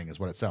happening, is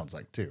what it sounds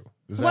like too.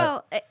 Is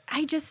well,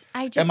 I just.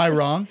 Am I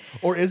wrong,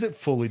 or is it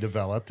fully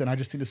developed, and I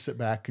just need to sit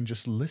back and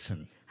just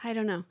listen? I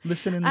don't know.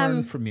 Listen and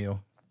learn from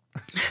you.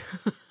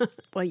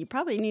 Well, you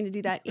probably need to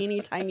do that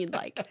anytime you'd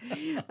like.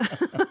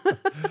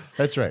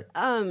 That's right.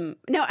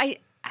 No, I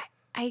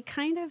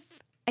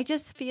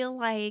just feel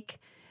like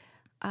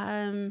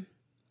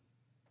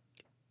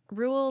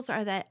rules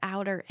are that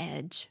outer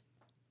edge.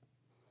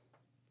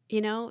 You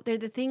know, they're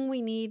the thing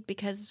we need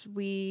because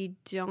we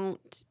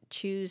don't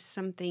choose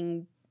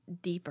something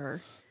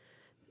deeper.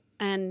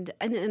 And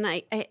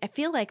I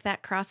feel like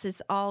that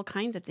crosses all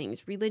kinds of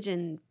things: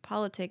 religion,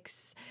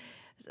 politics,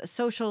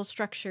 social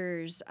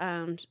structures,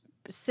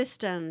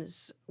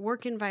 systems,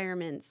 work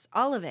environments,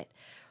 all of it.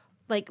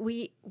 Like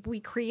we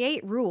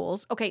create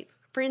rules. Okay,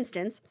 for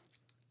instance,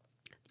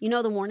 you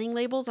know the warning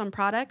labels on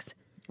products?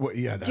 Well,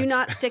 yeah, do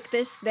not stick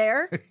this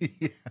there.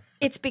 Yeah.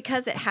 It's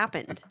because it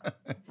happened.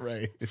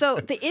 Right. So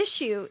the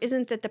issue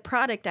isn't that the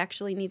product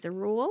actually needs a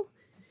rule.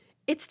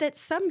 It's that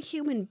some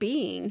human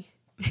being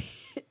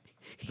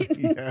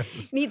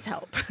needs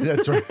help.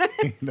 That's right.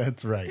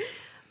 That's right.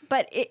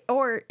 But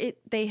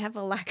they have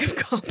a lack of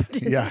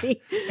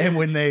competency. Yeah. And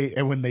when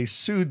they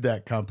sued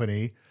that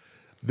company,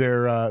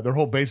 their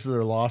whole basis of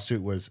their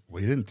lawsuit was,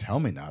 well, you didn't tell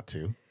me not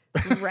to.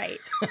 Right.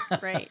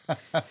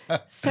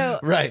 So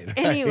right.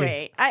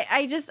 Anyway,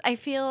 I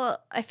feel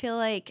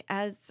like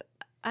as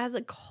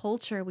a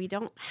culture, we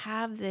don't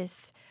have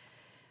this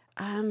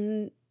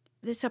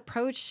this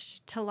approach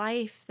to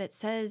life that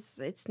says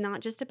it's not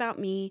just about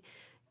me,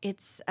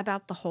 it's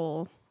about the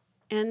whole.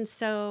 And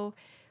so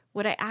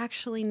would I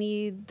actually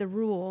need the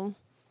rule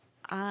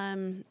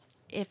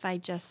if I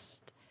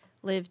just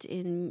lived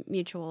in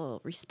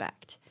mutual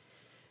respect?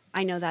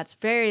 I know that's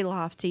very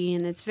lofty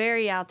and it's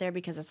very out there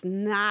because it's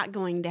not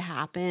going to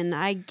happen.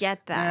 I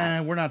get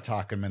that. We're not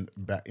talking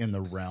in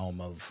the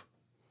realm of,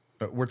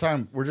 but we're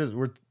just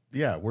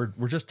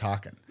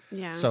talking.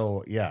 Yeah.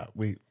 So yeah,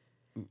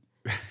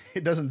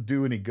 it doesn't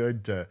do any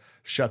good to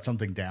shut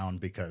something down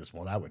because,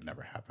 well, that would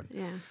never happen.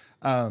 Yeah.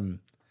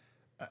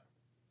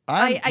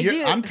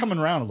 I'm coming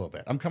around a little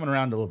bit.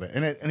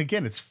 And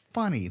again, it's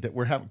funny that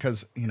we're having,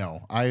 because, you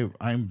know,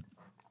 I'm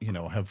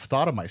have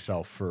thought of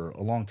myself for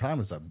a long time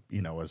as a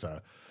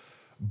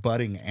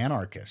budding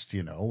anarchist,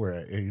 where,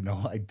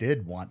 I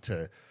did want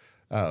to,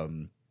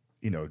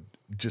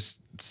 just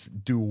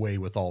do away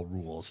with all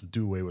rules,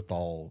 do away with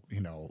all,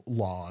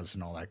 laws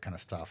and all that kind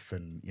of stuff.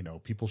 And,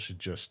 people should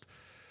just,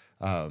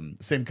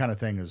 same kind of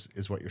thing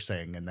is what you're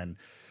saying. And then,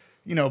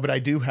 but I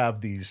do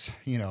have these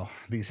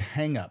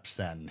hangups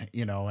then,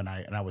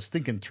 and I was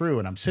thinking through,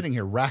 and I'm sitting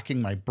here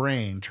racking my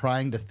brain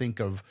trying to think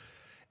of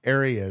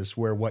areas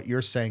where what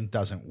you're saying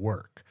doesn't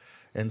work.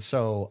 And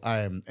so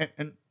and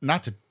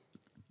not to,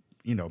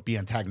 be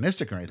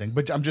antagonistic or anything,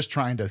 but I'm just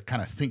trying to kind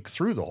of think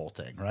through the whole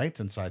thing. Right.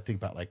 And so I think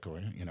about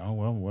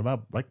well, what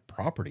about like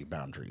property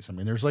boundaries? I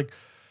mean, there's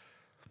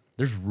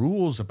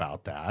rules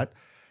about that.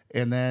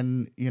 And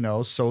then,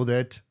 so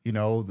that,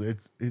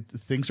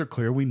 things are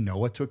clear. We know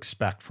what to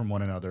expect from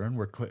one another, and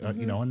we're clear,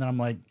 and then I'm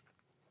like,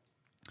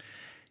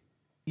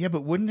 yeah,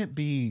 but wouldn't it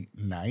be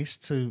nice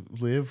to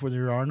live where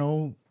there are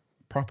no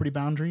property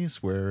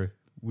boundaries, where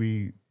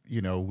we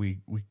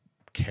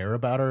care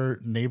about our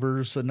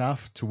neighbors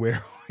enough to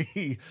where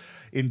we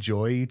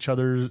enjoy each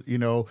other,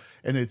 and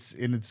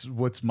it's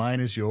what's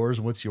mine is yours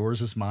and what's yours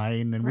is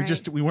mine. And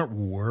right. we weren't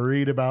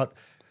worried about,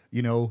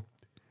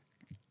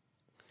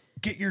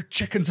 get your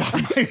chickens off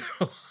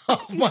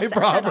my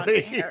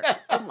property.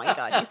 Oh my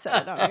God, you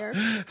said it on air.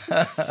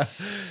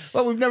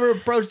 Well, we've never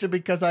approached it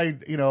because I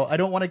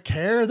don't want to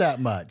care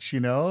that much,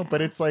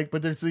 but it's like,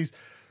 but there's these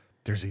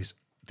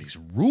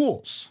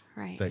rules,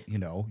 right, that,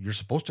 you're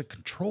supposed to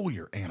control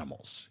your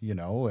animals,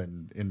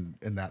 and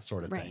that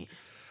sort of thing.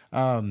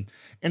 And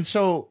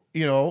so,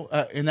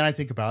 and then I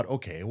think about,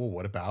 okay, well,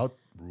 what about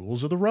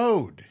rules of the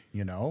road,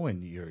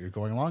 and you're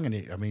going along,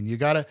 and you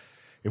gotta,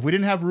 if we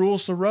didn't have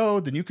rules of the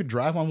road, then you could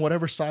drive on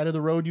whatever side of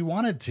the road you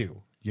wanted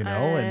to,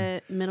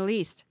 and Middle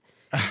East.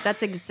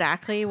 That's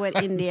exactly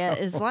what India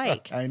is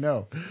like. I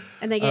know.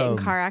 And they get in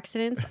car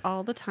accidents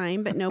all the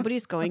time, but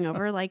nobody's going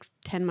over like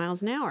 10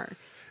 miles an hour.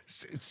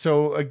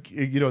 So,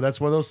 that's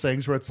one of those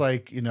things where it's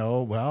like,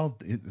 well,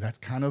 that's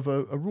kind of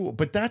a rule,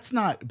 but that's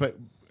not, but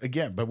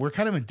we're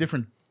kind of in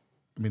different,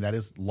 that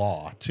is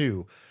law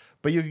too,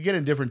 but you can get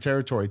in different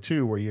territory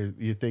too, where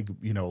you think,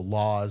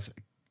 laws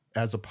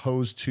as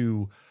opposed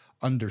to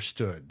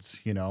understoods,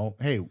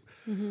 hey,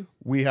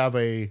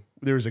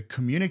 there's a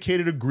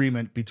communicated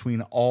agreement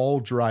between all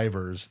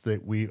drivers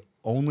that we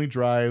only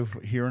drive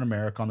here in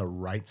America on the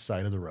right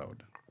side of the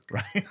road,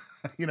 right?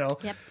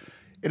 Yep.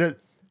 It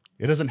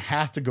doesn't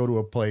have to go to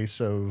a place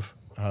of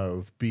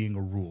being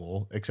a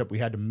rule, except we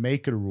had to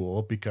make it a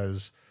rule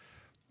because,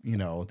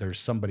 there's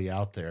somebody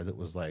out there that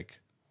was like,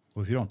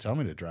 well, if you don't tell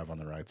me to drive on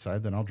the right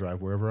side, then I'll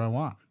drive wherever I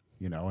want,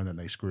 and then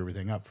they screw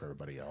everything up for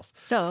everybody else.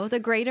 So the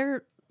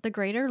greater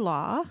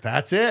law.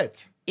 That's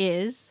it.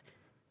 Is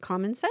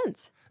common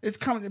sense. It's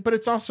common, but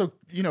it's also,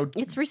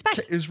 it's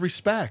respect. Is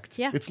respect.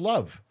 Yeah. It's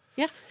love.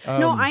 Yeah.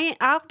 No,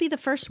 I'll be the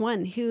first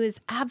one who is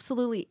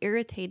absolutely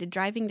irritated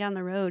driving down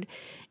the road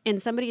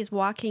and somebody is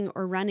walking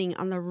or running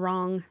on the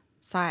wrong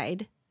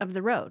side of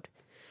the road,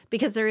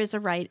 because there is a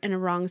right and a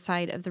wrong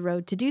side of the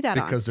road to do that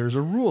because there's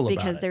a rule about it.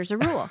 Because there's a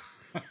rule.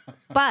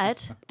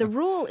 But the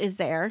rule is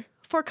there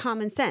for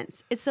common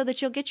sense. It's so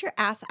that you'll get your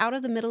ass out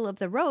of the middle of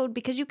the road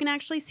because you can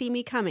actually see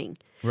me coming.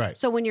 Right.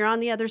 So when you're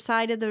on the other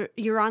side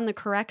you're on the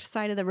correct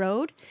side of the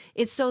road,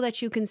 it's so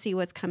that you can see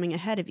what's coming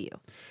ahead of you.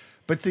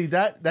 But see,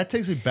 that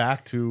takes me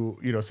back to,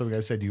 something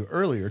I said to you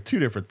earlier, two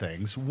different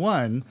things.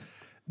 One,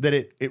 that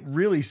it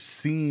really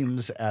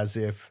seems as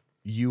if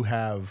you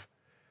have,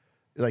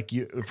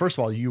 first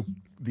of all, you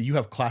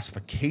have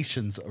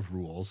classifications of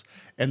rules,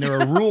 and there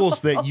are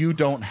rules that you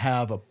don't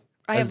have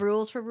I have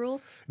rules for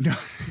rules? No,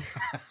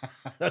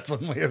 that's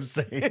one way of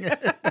saying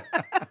it.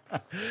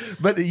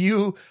 But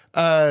you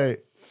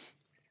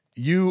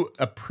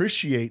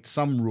appreciate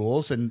some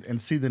rules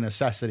and see the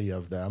necessity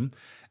of them.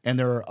 And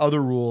there are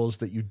other rules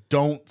that you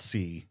don't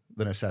see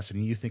the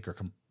necessity, you think are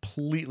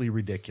completely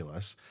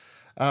ridiculous.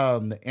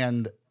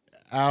 And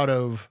out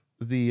of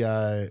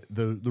the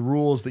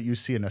rules that you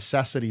see a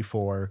necessity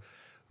for,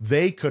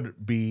 they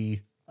could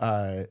be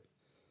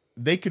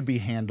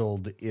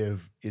handled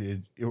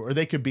or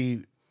they could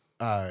be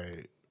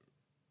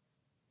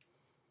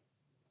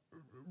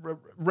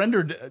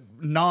rendered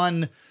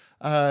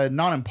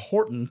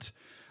non-important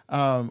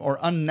or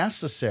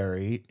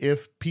unnecessary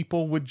if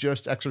people would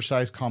just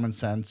exercise common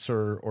sense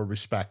or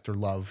respect or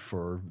love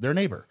for their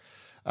neighbor.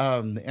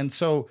 And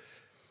so,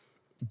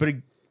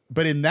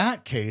 but in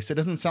that case, it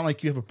doesn't sound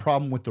like you have a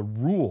problem with the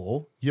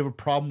rule. You have a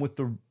problem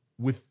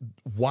with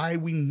why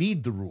we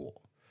need the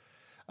rule.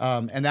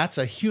 And that's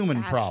a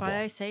human problem. That's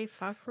why I say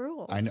fuck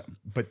rules. I know,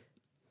 but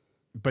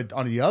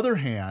on the other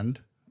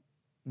hand,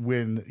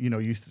 when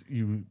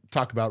you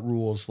talk about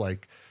rules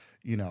like,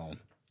 the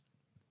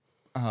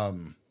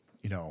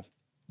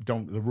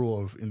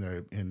rule of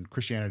in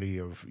Christianity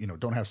of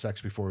don't have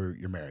sex before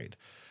you're married,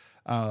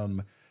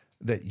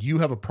 that you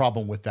have a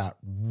problem with that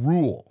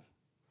rule,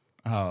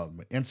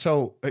 and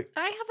so I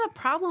have a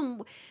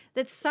problem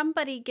that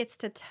somebody gets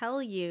to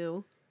tell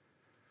you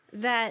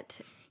that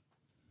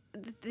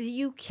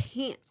you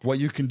can't. What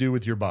you can do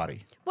with your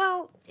body.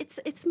 Well,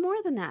 it's more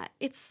than that.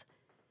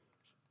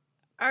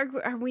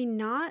 Are we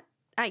not?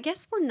 I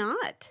guess we're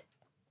not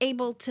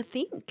able to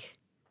think.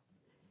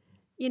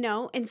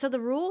 And so the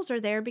rules are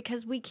there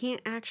because we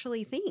can't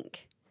actually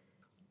think.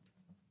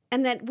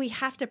 And that we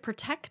have to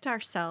protect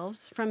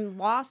ourselves from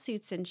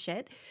lawsuits and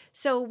shit.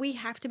 So we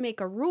have to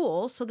make a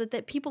rule so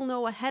that people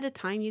know ahead of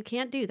time you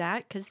can't do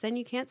that, because then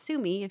you can't sue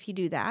me if you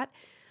do that.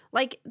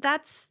 Like,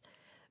 that's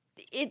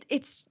it.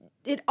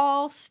 It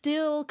all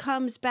still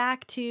comes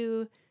back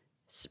to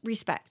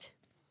respect.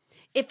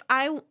 If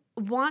I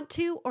want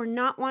to or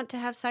not want to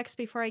have sex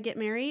before I get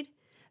married,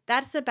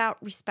 that's about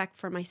respect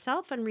for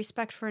myself and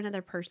respect for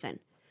another person.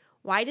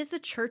 Why does the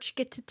church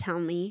get to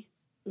tell me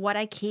what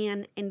I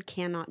can and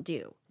cannot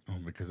do? Oh,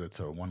 because it's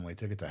a one-way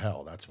ticket to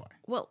hell. That's why.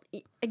 Well,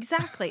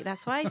 exactly.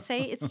 That's why I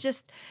say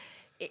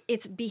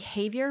it's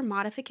behavior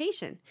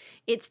modification.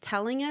 It's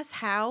telling us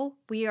how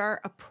we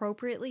are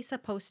appropriately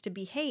supposed to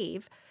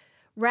behave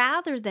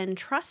rather than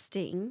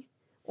trusting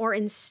or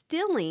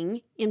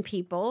instilling in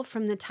people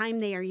from the time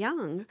they are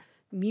young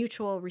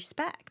mutual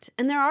respect.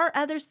 And there are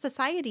other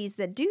societies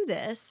that do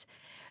this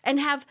and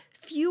have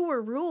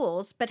fewer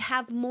rules, but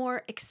have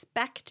more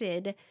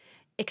expected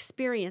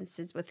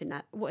experiences with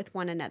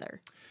one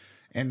another.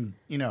 And,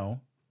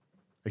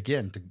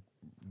 again, to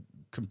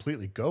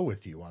completely go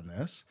with you on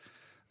this,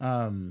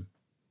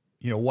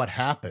 what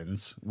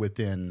happens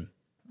within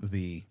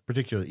the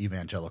particular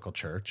evangelical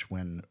church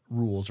when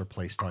rules are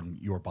placed on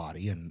your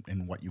body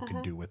and what you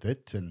can do with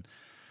it. And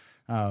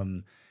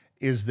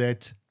is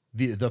that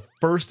the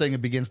first thing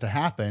that begins to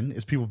happen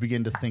is people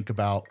begin to think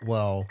about,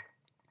 well,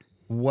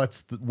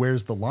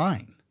 where's the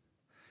line?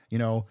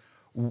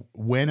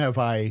 When have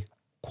I,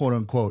 quote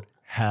unquote,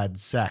 had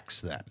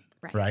sex then?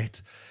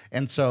 Right.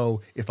 And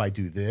so if I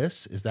do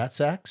this, is that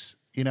sex?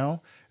 If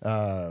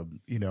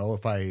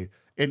I,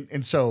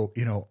 and so,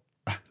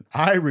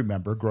 I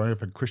remember growing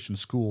up in Christian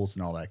schools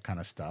and all that kind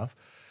of stuff.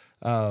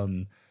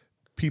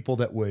 People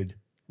that would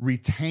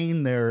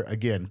retain their,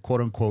 again,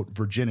 quote unquote,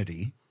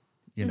 virginity,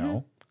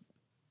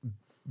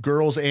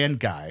 girls and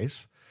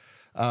guys,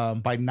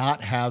 by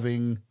not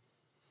having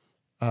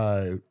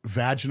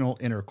vaginal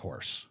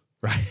intercourse,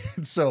 right?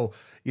 And so,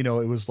 it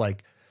was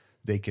like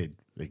they give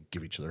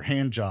each other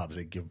hand jobs,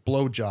 they give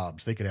blow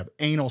jobs, they could have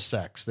anal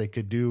sex, they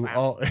could do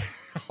all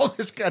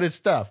this kind of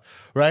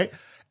stuff, right?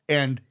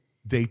 And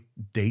they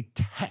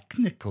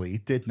technically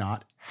did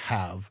not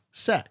have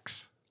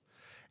sex.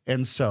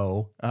 And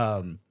so,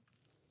 that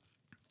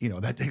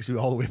takes me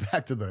all the way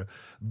back to the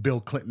Bill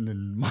Clinton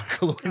and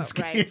Monica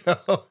Lewinsky.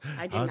 Oh,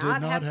 right. I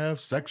did not have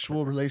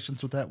sexual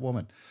relations with that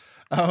woman.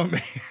 And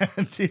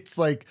it's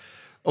like,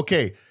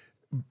 okay,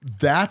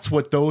 that's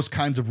what those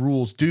kinds of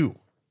rules do,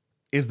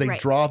 is they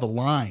draw the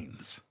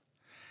lines.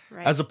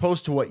 Right. As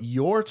opposed to what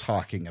you're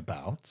talking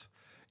about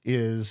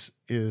is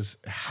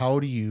how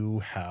do you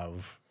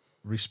have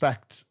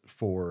respect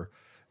for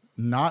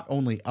not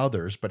only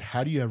others, but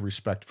how do you have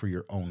respect for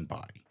your own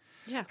body?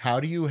 Yeah. How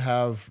do you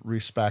have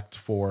respect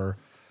for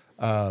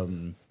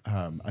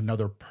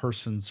another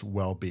person's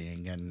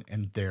well-being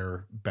and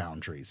their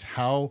boundaries?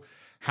 How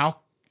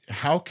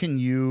can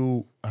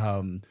you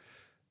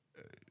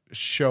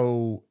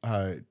show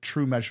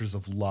true measures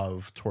of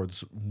love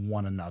towards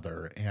one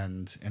another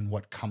and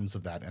what comes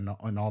of that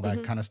and all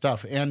that kind of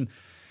stuff, and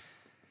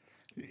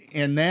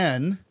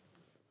then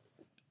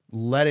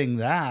letting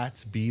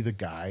that be the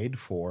guide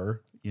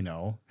for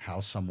how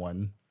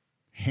someone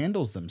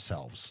handles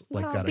themselves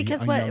like that.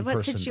 Because a young what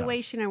person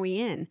situation does. are we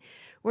in?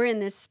 We're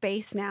in this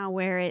space now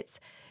where it's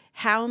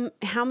how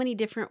many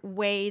different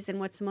ways and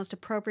what's the most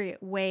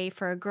appropriate way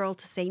for a girl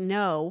to say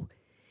no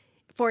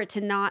for it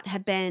to not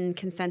have been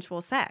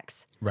consensual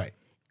sex. Right.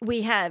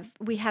 We have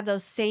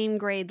those same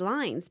grade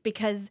lines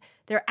because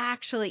there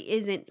actually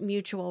isn't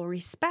mutual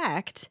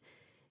respect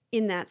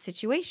in that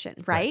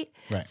situation, right?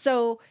 Right.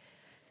 So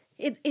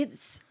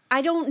it's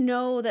I don't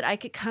know that I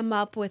could come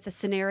up with a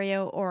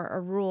scenario or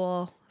a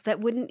rule that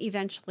wouldn't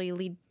eventually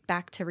lead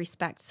back to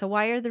respect. So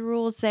why are the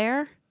rules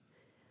there?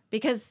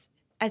 Because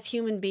as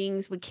human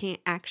beings, we can't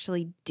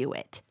actually do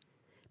it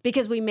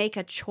because we make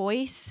a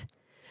choice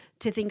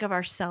to think of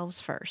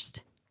ourselves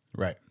first.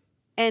 Right.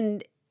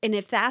 And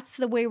if that's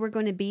the way we're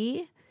going to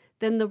be,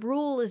 then the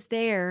rule is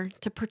there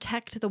to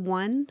protect the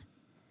one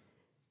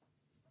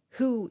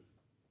who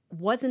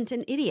wasn't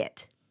an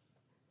idiot.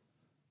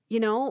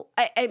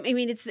 I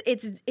mean,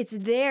 it's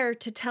there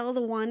to tell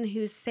the one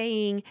who's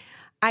saying,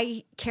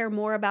 I care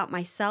more about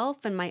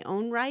myself and my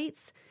own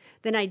rights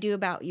than I do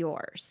about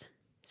yours.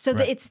 So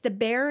Right. it's the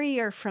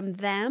barrier from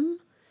them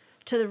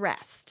to the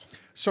rest.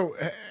 So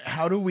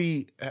how do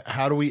we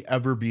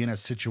ever be in a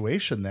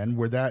situation then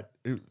where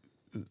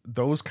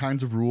those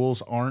kinds of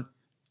rules aren't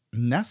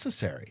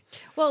necessary?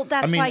 Well,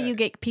 that's why you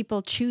get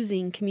people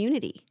choosing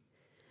community.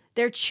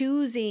 They're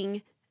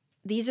choosing,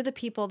 these are the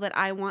people that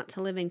I want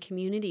to live in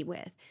community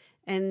with.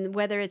 And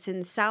whether it's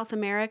in South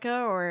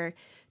America or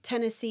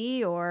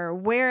Tennessee or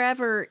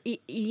wherever,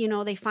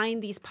 they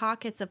find these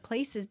pockets of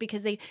places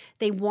because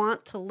they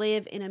want to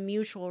live in a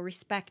mutual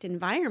respect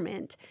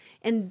environment.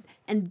 And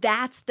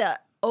that's the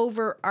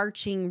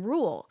overarching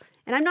rule.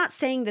 And I'm not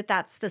saying that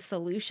that's the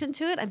solution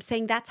to it. I'm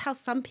saying that's how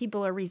some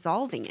people are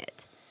resolving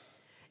it.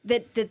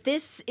 That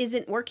this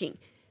isn't working.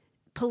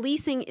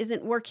 Policing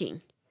isn't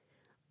working.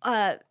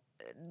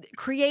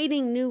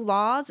 Creating new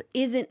laws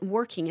isn't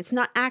working. It's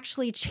not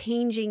actually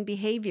changing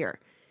behavior.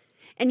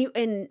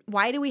 And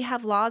why do we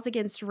have laws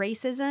against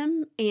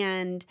racism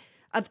and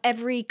of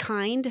every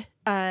kind,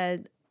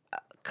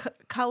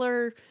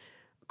 color,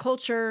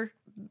 culture,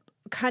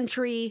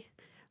 country,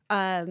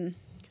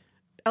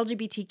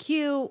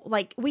 LGBTQ?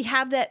 Like, we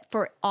have that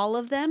for all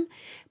of them,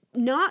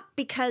 not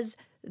because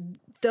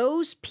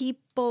those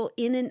people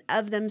in and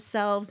of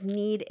themselves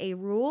need a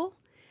rule,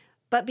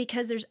 but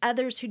because there's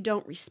others who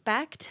don't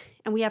respect,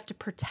 and we have to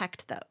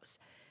protect those.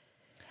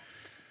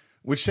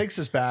 Which takes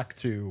us back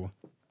to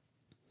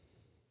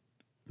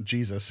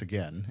Jesus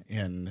again,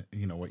 in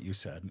what you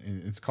said.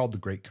 It's called the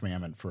Great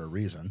Commandment for a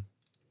reason,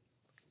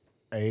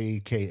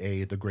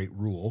 AKA the Great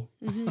Rule.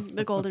 Mm-hmm.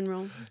 The Golden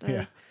Rule.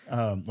 Yeah.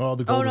 Well,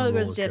 the Golden Rule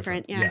is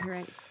different. Yeah, you're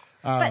right.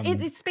 But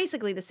it's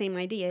basically the same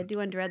idea. Do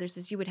unto others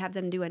as you would have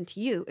them do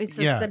unto you. It's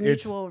a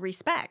mutual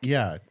respect.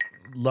 Yeah.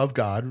 Love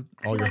God,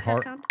 all your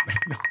heart. That sound?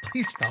 No,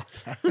 please stop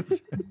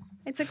that.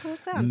 It's a cool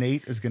sound.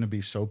 Nate is going to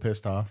be so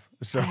pissed off.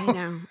 So I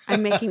know.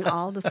 I'm making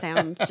all the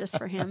sounds just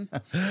for him.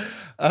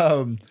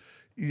 Love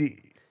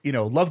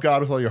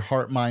God with all your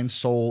heart, mind,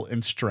 soul,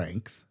 and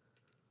strength.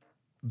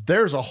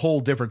 There's a whole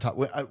different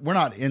topic. We're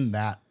not in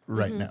that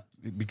right now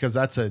because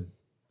that's a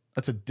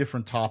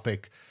different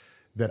topic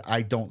that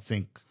I don't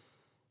think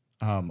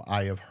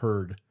I have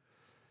heard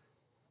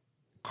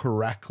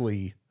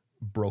correctly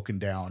broken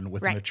down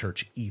within the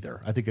church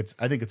either. I think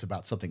it's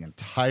about something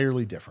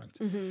entirely different.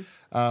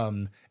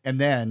 And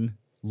then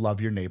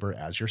love your neighbor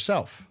as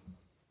yourself,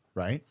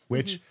 right?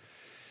 Which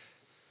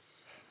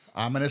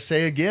I'm going to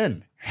say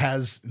again,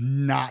 has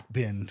not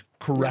been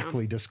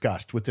correctly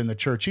discussed within the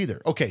church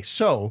either. Okay,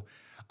 so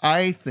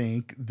I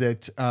think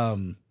that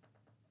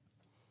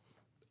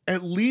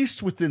at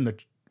least within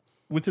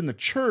the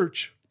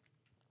church,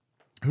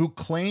 who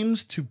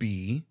claims to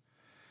be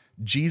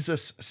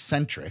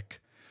Jesus-centric,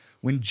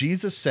 when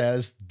Jesus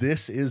says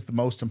this is the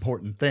most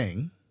important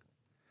thing,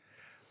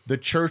 the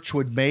church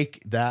would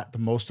make that the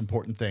most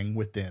important thing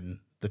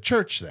within the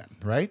church then,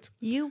 right?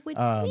 You would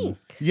think.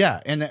 Yeah,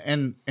 and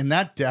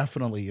that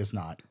definitely is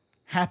not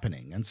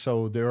happening. And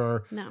so there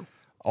are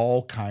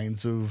all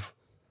kinds of,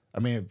 I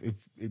mean,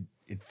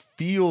 it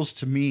feels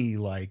to me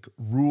like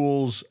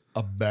rules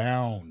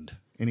abound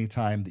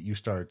anytime that you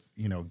start,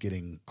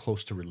 getting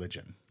close to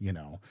religion,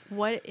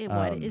 What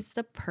is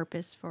the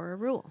purpose for a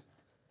rule?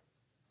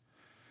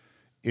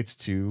 It's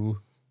to,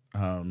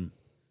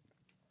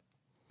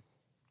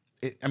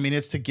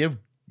 it's to give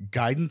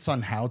guidance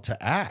on how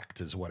to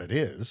act is what it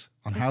is,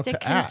 on how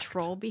to act.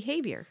 Control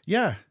behavior.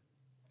 Yeah.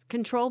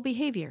 Control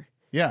behavior.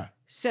 Yeah.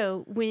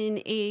 So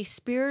when a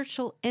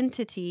spiritual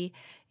entity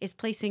is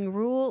placing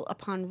rule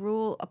upon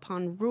rule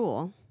upon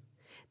rule,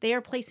 they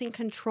are placing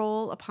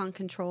control upon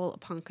control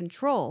upon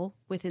control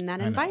within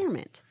that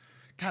environment.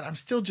 God, I'm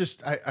still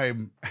just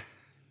I'm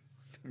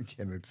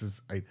again, it's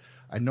just,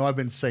 I know I've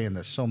been saying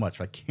this so much.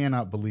 I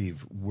cannot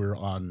believe we're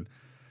on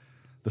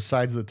the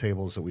sides of the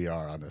tables that we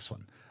are on this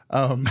one.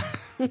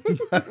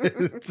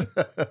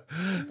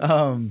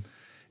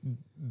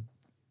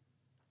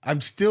 I'm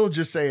still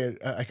just saying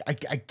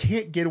I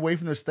can't get away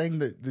from this thing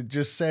that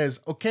just says,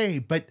 okay,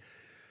 but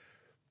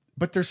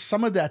there's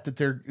some of that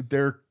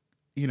they're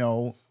you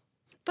know,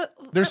 But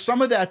there's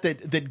some of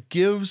that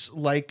gives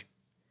like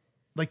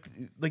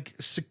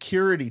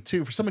security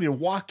too for somebody to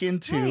walk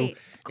into. Right,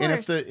 of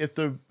And course.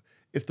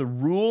 if the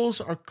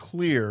rules are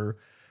clear,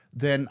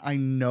 then I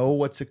know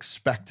what's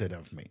expected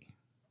of me.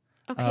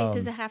 okay,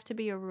 does it have to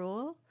be a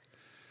rule?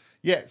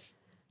 Yes.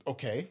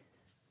 Okay.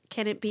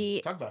 Can it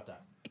be Talk about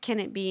that. Can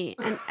it be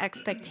an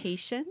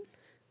expectation?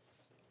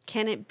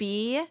 Can it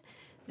be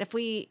that if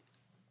we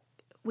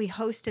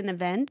host an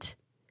event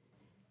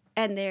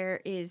and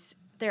there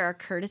are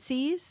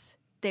courtesies,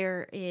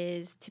 there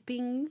is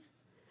tipping,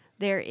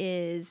 there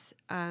is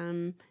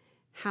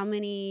how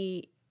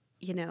many,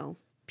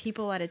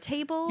 people at a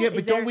table? Yeah,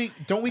 but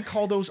don't we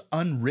call those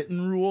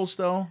unwritten rules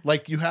though?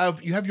 Like you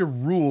have your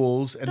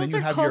rules and Those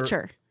then you are have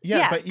culture.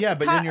 but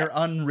then your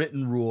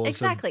unwritten rules.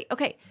 Exactly.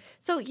 Okay.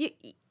 So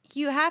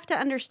you have to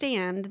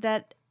understand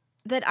that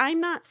I'm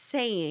not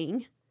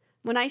saying,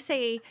 when I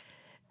say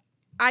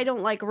I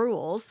don't like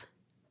rules,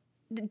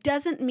 it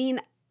doesn't mean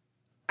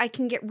I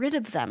can get rid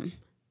of them.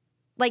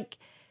 Like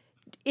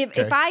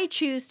if I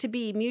choose to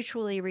be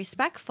mutually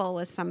respectful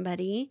with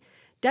somebody,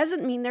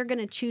 doesn't mean they're going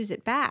to choose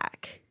it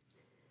back.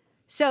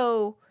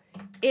 So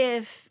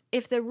if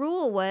the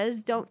rule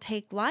was don't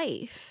take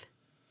life,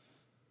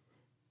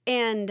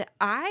 and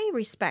I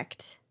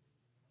respect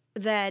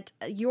that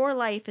your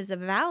life is a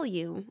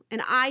value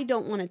and I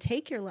don't want to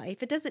take your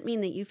life, it doesn't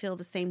mean that you feel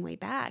the same way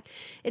back.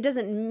 It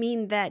doesn't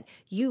mean that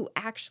you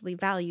actually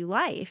value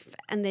life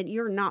and that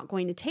you're not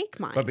going to take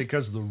mine. But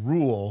because of the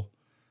rule,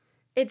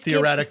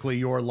 theoretically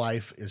your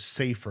life is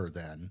safer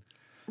then.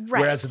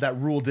 Right. Whereas if that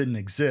rule didn't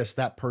exist,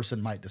 that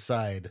person might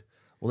decide,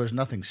 well, there's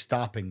nothing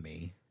stopping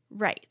me.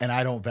 Right. And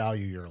I don't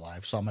value your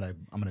life, so I'm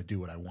gonna do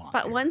what I want.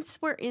 But once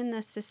we're in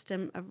the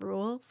system of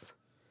rules,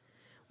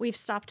 we've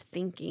stopped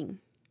thinking.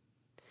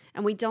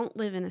 And we don't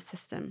live in a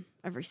system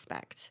of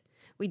respect.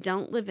 We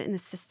don't live in a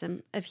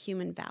system of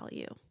human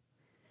value.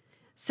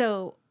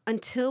 So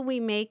until we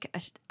make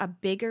a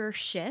bigger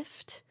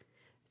shift,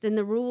 then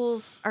the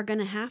rules are going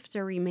to have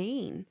to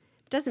remain.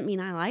 Doesn't mean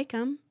I like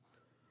them.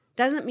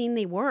 Doesn't mean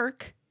they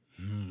work.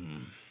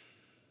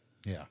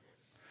 Yeah.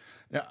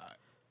 Now,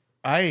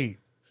 I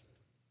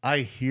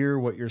hear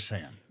what you're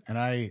saying,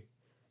 and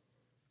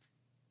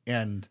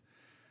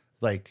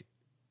like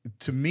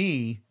to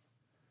me,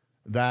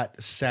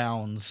 that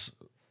sounds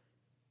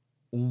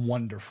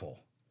wonderful.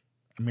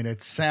 I mean,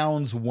 it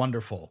sounds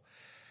wonderful.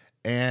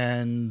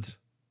 And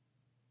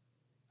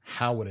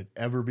how would it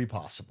ever be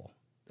possible?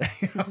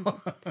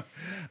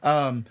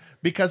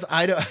 Because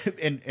I don't,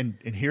 and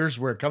here's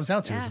where it comes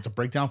down to, is it's a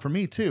breakdown for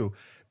me too,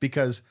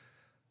 because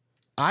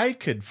I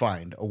could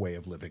find a way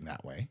of living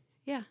that way.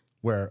 Yeah.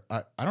 Where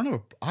I don't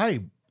know,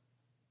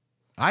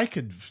 I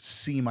could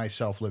see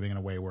myself living in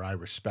a way where I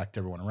respect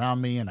everyone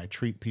around me and I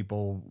treat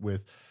people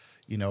with,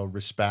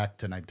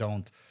 respect, and I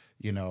don't,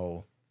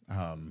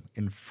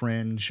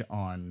 infringe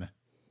on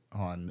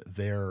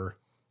their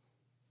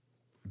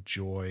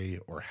joy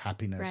or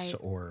happiness,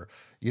 or,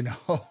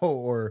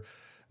 or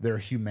their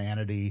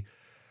humanity.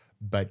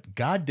 But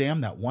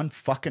goddamn that one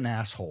fucking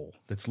asshole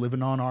that's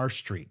living on our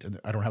street. And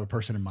I don't have a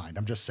person in mind.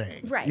 I'm just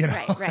saying. Right.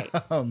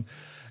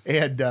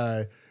 And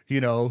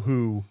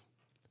who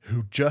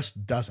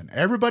just doesn't.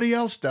 Everybody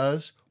else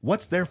does.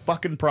 What's their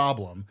fucking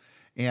problem?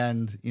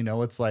 And,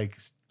 it's like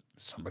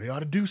somebody ought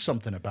to do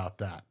something about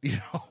that.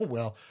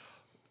 Well,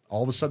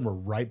 all of a sudden we're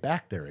right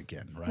back there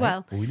again, right?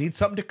 Well, we need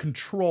something to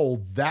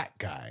control that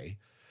guy.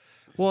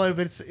 Well,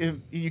 if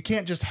you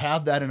can't just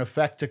have that in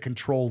effect to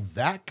control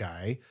that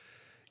guy,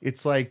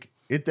 it's like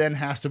it then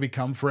has to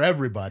become for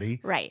everybody,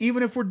 right?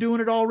 Even if we're doing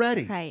it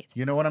already, right?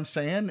 You know what I'm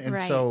saying? And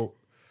right. So,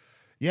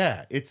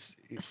 yeah,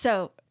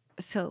 so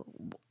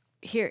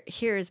here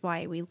is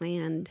why we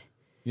land,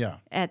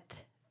 at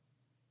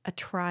a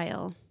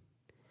trial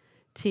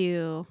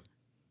to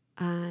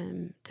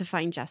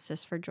find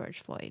justice for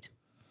George Floyd,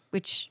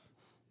 which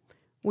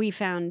we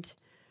found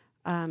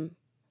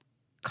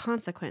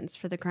consequence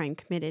for the crime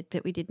committed,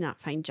 but we did not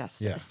find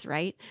justice,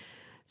 right?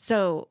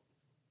 So,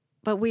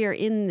 but we are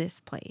in this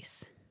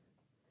place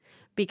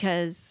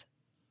because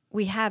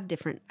we have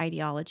different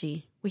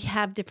ideology. We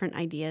have different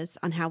ideas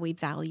on how we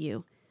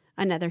value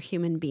another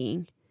human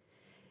being.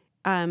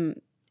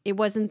 It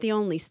wasn't the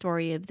only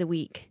story of the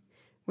week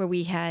where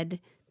we had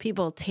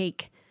people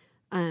take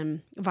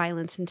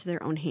violence into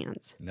their own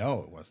hands.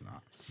 No, it was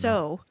not.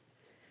 So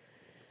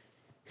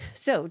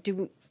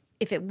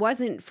if it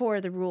wasn't for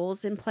the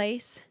rules in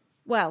place,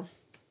 well,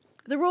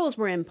 the rules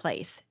were in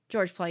place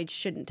George Floyd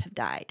shouldn't have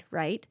died,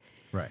 right?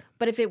 Right.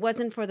 But if it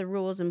wasn't for the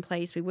rules in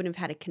place, we wouldn't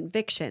have had a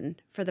conviction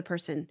for the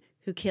person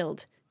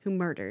who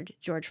murdered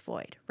George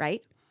Floyd,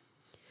 right?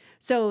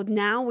 So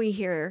now we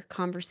hear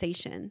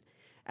conversation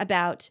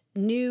about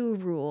new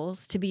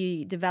rules to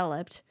be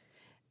developed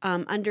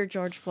under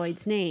George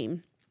Floyd's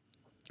name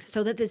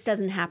so that this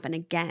doesn't happen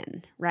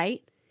again,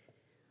 right?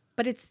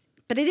 But it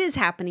is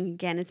happening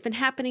again. It's been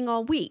happening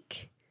all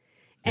week.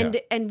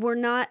 And we're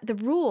not the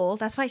rule.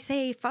 That's why I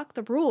say fuck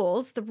the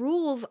rules. The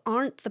rules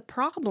aren't the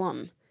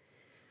problem.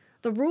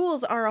 The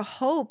rules are a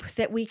hope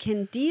that we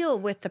can deal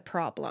with the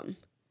problem.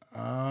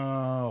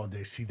 Oh,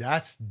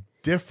 that's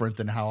different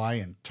than how I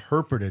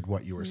interpreted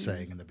what you were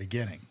saying in the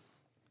beginning.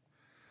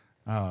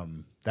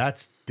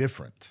 That's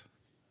different.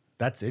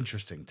 That's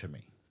interesting to me.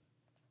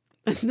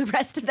 The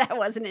rest of that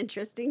wasn't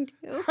interesting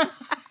too.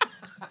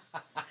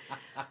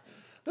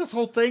 This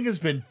whole thing has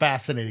been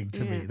fascinating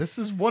to me. This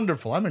is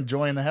wonderful. I'm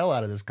enjoying the hell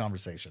out of this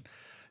conversation.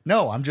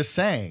 No, I'm just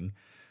saying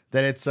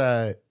that it's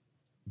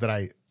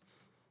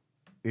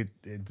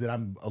that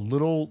I'm a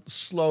little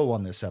slow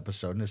on this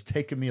episode, and it's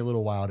taken me a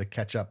little while to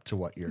catch up to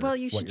what you're. Well,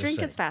 you should drink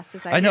saying. as fast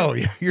as I. I know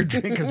your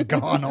drink is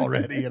gone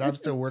already, and I'm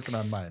still working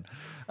on mine.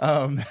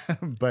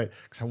 But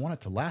because I want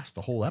it to last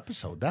the whole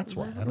episode, that's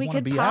why. I don't want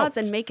to be out. We could pause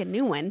and make a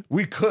new one.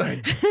 We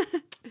could,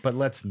 but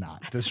let's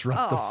not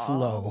disrupt the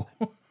flow.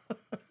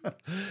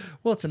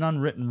 Well, it's an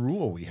unwritten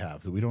rule we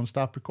have that we don't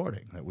stop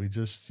recording. That we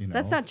just,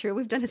 That's not true.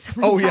 We've done it so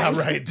many times.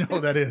 Oh yeah, right. No,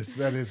 that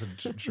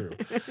isn't true.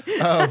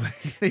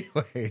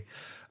 Anyway,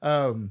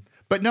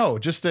 but no,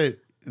 just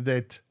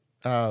that.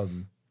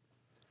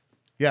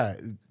 Yeah.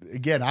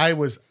 Again, I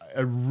was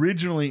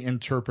originally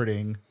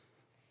interpreting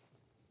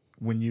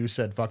when you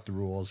said "fuck the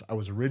rules." I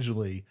was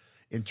originally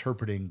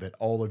interpreting that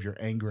all of your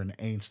anger and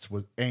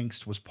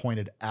angst was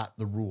pointed at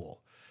the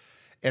rule.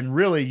 And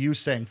really, you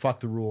saying "fuck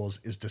the rules"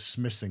 is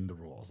dismissing the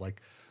rules.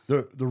 Like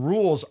the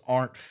rules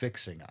aren't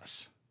fixing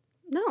us.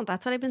 No,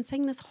 that's what I've been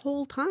saying this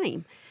whole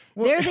time.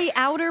 Well, they're the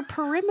outer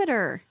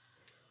perimeter.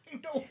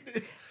 No,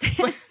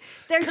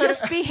 they're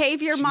just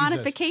behavior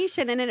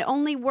modification, and it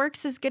only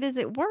works as good as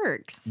it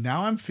works.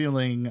 Now I'm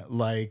feeling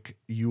like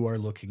you are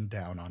looking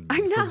down on me.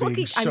 I'm not for being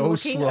looking. So I'm looking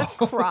slow.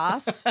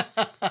 across.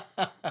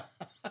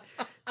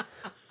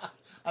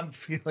 I'm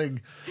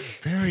feeling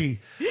very,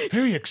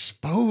 very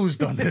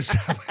exposed on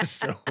this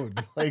episode.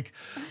 Like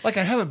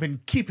I haven't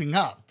been keeping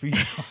up.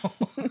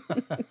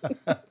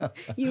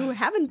 You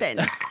haven't been.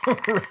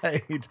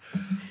 Right.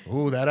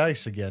 Oh, that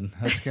ice again.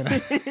 That's going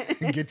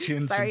to get you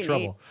in some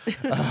trouble.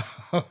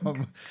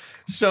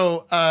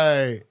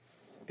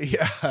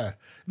 Yeah.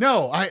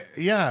 No, I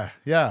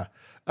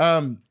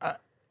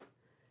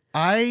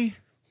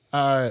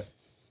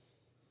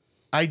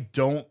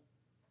don't.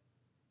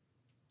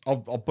 I'll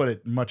put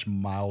it much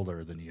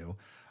milder than you.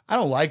 I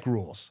don't like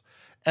rules,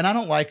 and I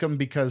don't like them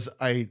because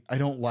I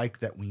don't like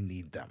that we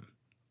need them.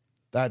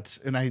 That's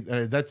such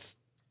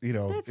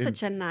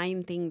a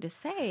Nine thing to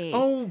say.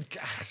 Oh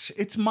gosh,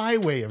 it's my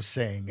way of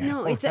saying it.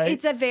 No, it's right?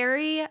 it's a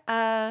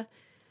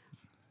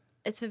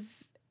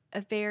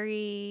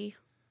very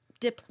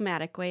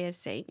diplomatic way of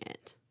saying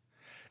it.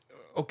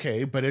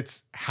 Okay, but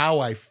it's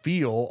how I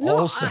feel. No,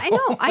 also,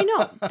 I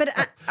know,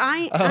 but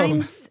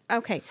I'm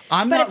okay.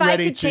 I'm but not if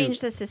ready I could to change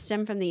the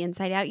system from the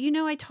inside out,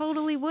 I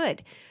totally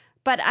would.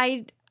 But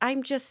I'm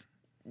just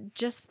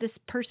this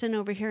person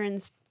over here in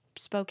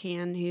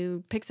Spokane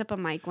who picks up a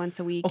mic once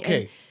a week.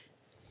 Okay.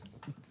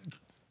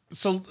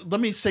 So let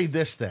me say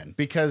this then,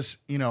 because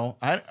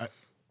I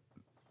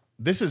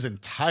this is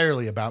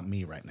entirely about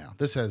me right now.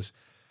 This has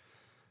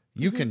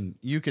you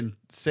can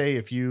say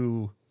if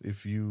you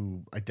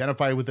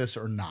identify with this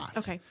or not.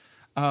 Okay.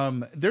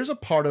 There's a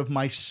part of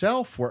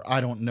myself where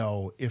I don't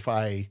know if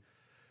I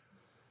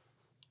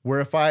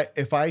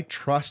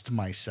trust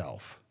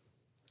myself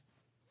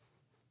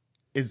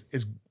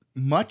as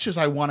much as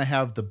I want to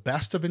have the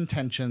best of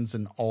intentions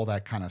and all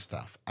that kind of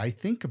stuff. I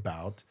think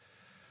about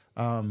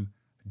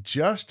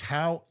just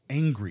how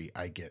angry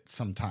I get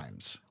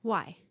sometimes.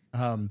 Why?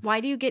 Why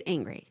do you get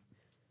angry?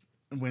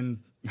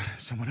 When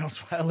someone else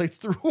violates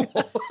the rule.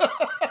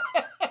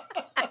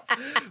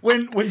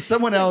 When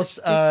someone else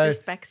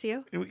disrespects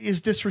you,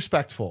 is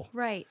disrespectful,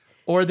 right?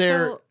 Or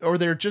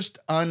they're just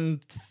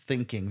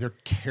unthinking, they're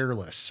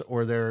careless,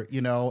 or they're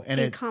and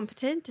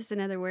incompetent is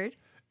another word.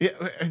 Yeah,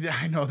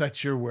 I know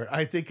that's your word.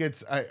 I think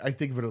I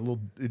think of it a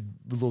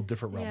little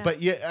different realm, but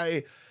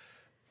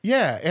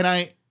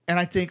and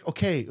I think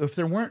okay, if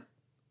there weren't,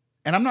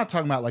 and I'm not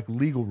talking about like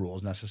legal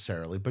rules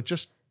necessarily, but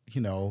just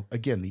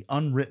again the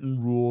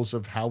unwritten rules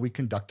of how we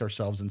conduct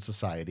ourselves in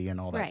society and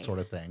all that sort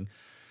of thing.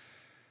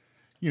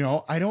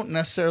 I don't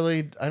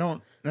necessarily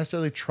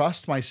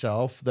trust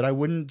myself that I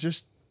wouldn't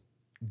just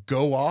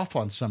go off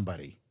on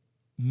somebody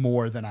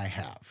more than I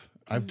have.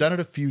 I've done it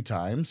a few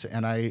times,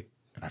 and I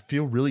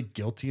feel really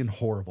guilty and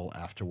horrible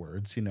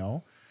afterwards,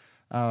 And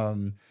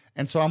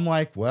so I'm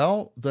like,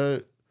 well,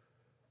 the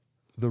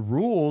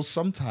rules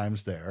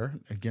sometimes there,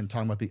 again,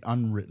 talking about the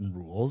unwritten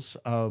rules,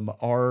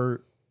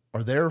 are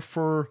there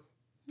for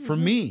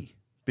me,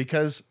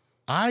 because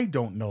I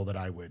don't know that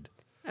I would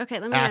Okay,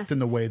 let me act in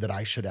the way that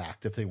I should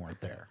act if they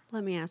weren't there.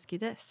 Let me ask you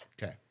this.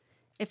 Okay.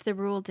 If the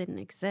rule didn't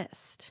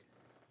exist,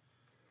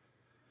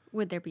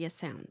 would there be a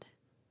sound?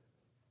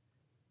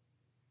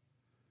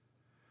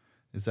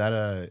 Is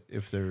that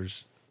if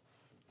there's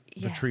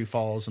the tree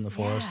falls in the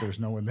forest, Yeah. there's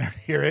no one there to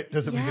hear it,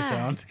 does it make a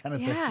sound kind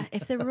of thing? Yeah,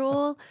 if the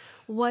rule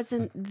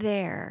wasn't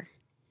there,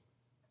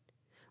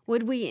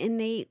 would we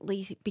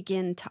innately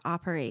begin to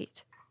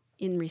operate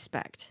in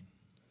respect?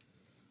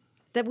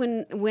 That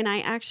when I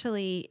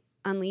actually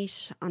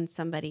unleash on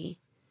somebody,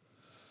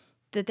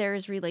 that there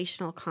is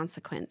relational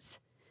consequence.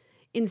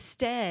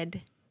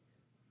 Instead,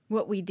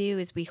 what we do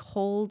is we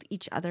hold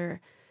each other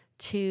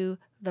to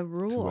the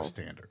rule. To a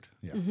standard.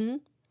 Yeah. Mm-hmm.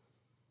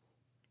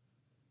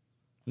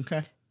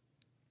 Okay.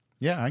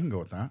 Yeah, I can go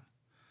with that.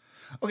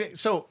 Okay,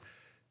 so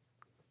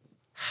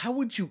how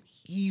would you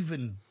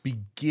even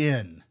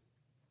begin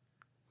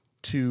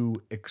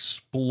to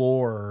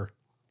explore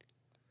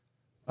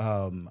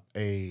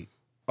a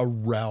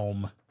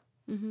realm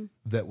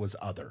that was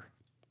other?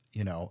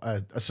 You know,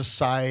 a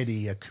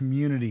society, a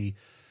community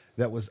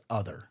that was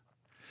other.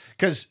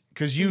 Because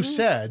you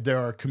said there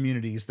are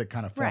communities that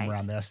kind of form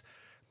around this,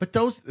 but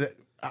those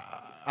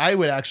I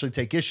would actually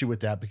take issue with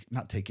that.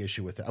 Not take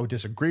issue with it. I would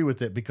disagree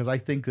with it because I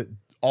think that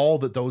all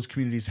that those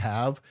communities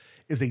have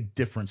is a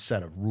different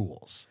set of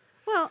rules.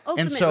 Well,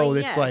 ultimately, and so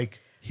it's yes,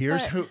 like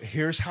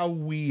here's how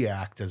we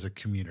act as a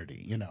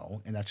community, you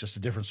know, and that's just a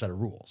different set of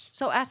rules.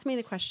 So ask me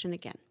the question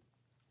again.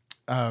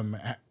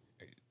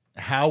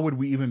 How would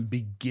we even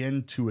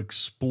begin to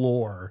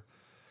explore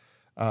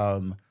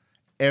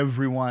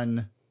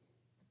everyone,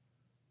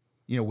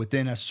 you know,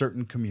 within a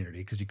certain community,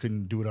 because you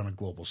couldn't do it on a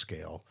global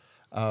scale,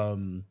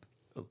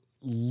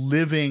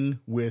 living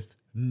with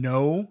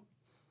no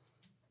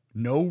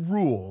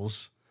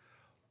rules,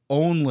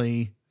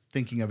 only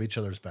thinking of each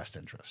other's best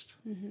interest?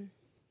 Mm-hmm.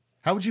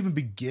 How would you even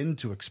begin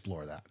to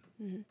explore that?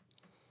 Mm-hmm.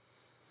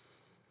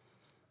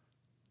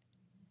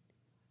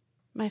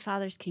 My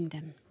Father's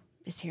kingdom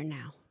is here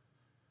now.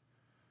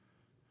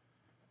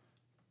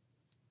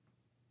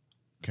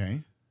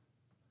 Okay.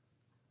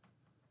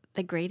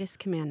 The greatest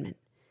commandment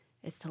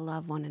is to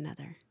love one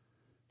another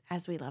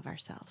as we love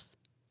ourselves.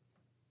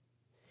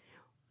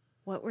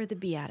 What were the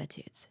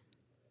Beatitudes?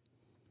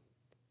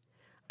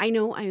 I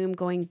know I am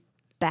going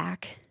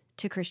back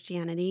to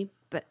Christianity,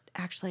 but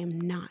actually I'm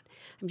not.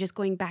 I'm just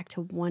going back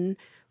to one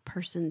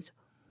person's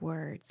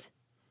words.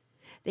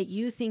 That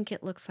you think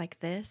it looks like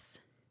this,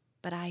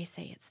 but I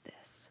say it's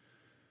this.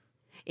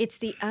 It's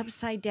the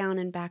upside down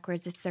and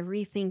backwards. It's the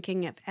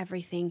rethinking of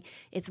everything.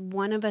 It's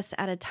one of us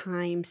at a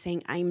time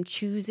saying, I'm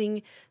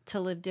choosing to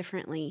live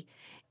differently.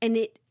 And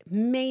it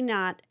may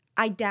not,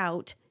 I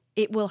doubt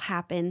it will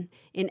happen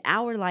in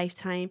our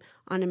lifetime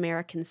on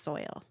American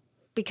soil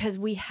because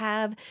we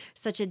have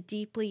such a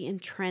deeply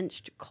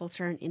entrenched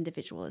culture and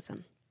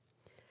individualism.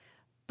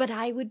 But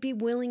I would be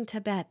willing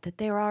to bet that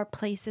there are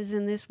places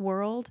in this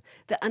world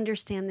that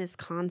understand this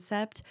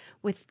concept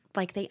with,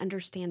 like, they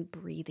understand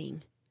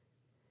breathing.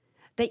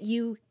 That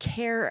you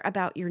care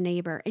about your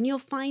neighbor. And you'll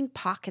find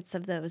pockets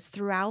of those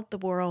throughout the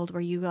world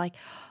where you're like,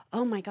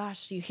 oh my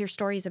gosh, you hear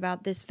stories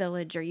about this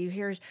village or you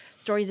hear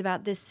stories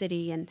about this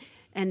city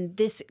and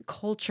this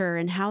culture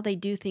and how they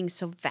do things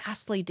so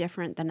vastly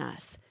different than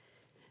us.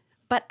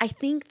 But I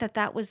think that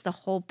that was the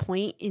whole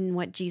point in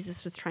what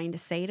Jesus was trying to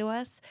say to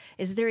us,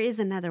 is there is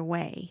another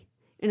way.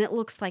 And it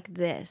looks like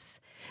this.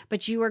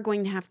 But you are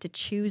going to have to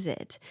choose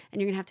it.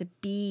 And you're going to have to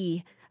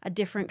be a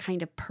different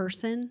kind of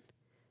person,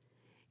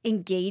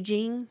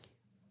 engaging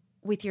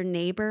with your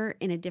neighbor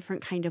in a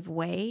different kind of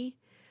way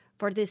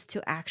for this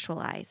to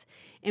actualize.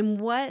 And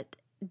what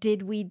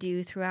did we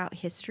do throughout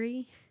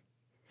history?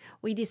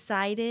 We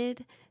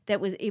decided that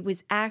it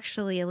was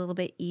actually a little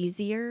bit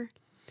easier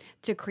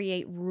to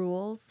create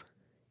rules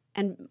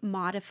and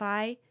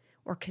modify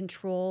or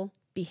control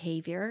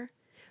behavior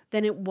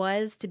than it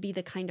was to be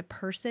the kind of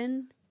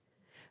person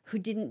who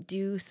didn't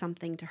do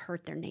something to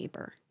hurt their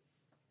neighbor.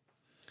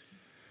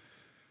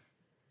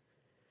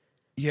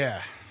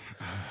 Yeah.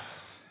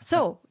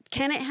 So,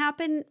 can it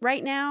happen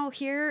right now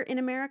here in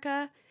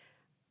America?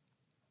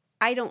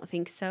 I don't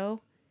think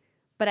so.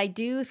 But I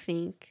do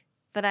think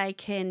that I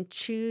can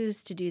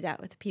choose to do that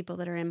with people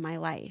that are in my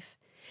life.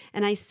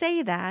 And I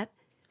say that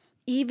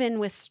even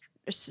with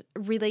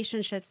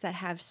relationships that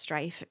have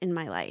strife in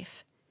my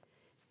life.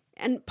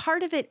 And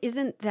part of it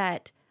isn't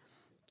that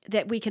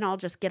we can all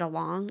just get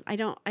along. I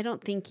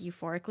don't think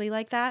euphorically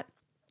like that.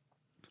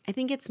 I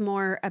think it's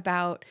more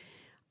about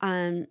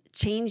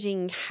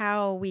changing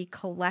how we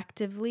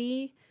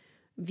collectively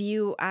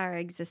view our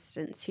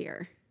existence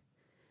here.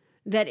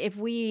 That if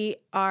we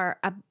are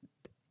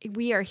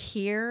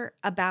here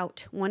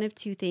about one of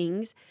two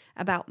things,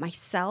 about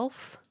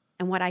myself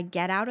and what I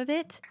get out of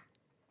it.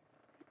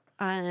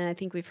 I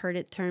think we've heard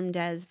it termed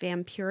as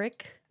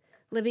vampiric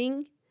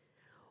living,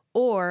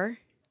 or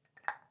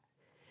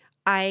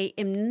I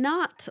am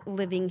not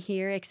living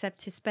here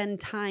except to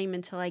spend time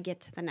until I get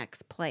to the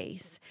next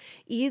place.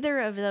 Either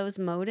of those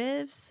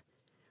motives,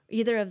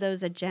 either of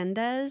those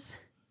agendas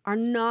are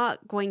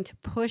not going to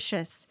push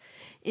us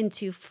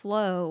into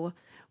flow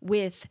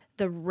with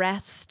the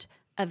rest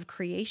of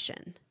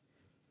creation.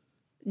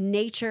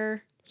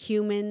 Nature,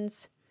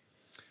 humans,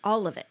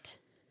 all of it.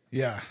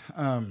 Yeah.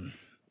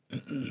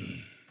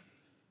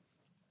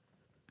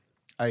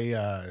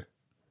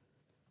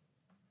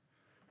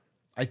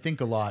 I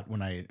think a lot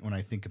when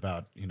I think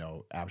about,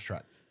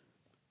 abstract,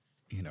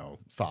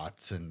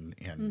 thoughts and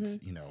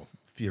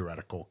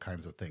theoretical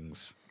kinds of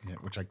things,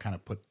 which I kind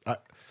of put.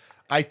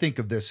 I think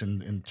of this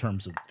in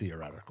terms of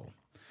theoretical,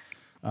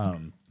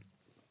 and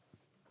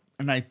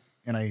I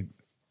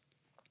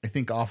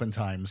think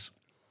oftentimes,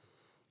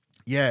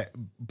 yeah,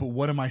 but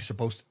what am I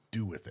supposed to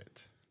do with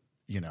it?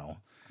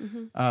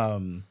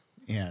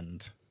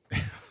 And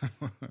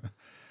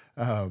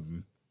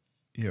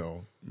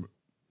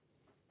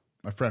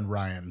my friend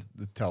Ryan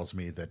tells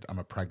me that I'm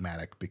a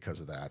pragmatic because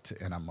of that.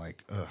 And I'm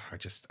like, I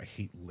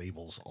hate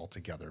labels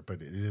altogether,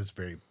 but it is a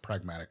very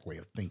pragmatic way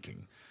of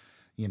thinking,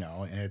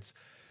 and it's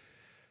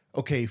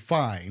okay,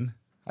 fine.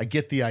 I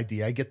get the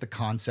idea. I get the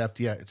concept.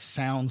 Yeah, it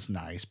sounds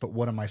nice, but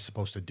what am I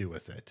supposed to do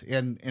with it?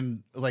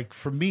 And like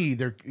for me,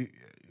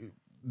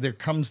 there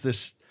comes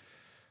this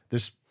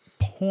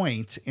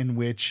point in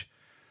which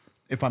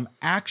if I'm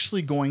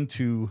actually going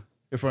to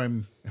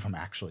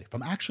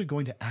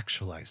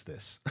actualize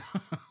this,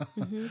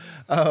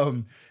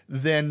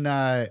 then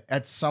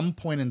at some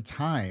point in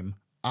time,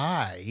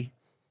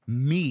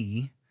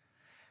 me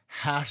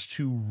has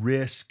to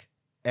risk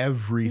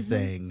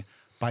everything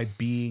by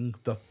being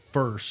the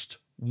first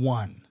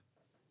one.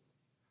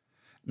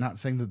 Not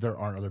saying that there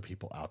aren't other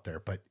people out there,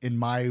 but in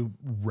my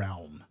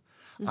realm,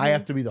 I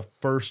have to be the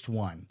first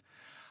one.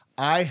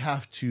 I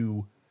have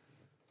to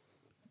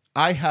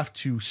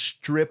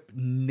strip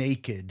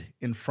naked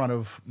in front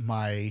of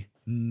my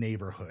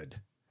neighborhood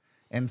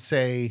and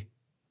say,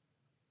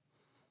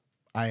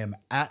 I am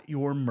at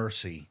your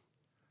mercy,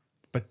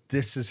 but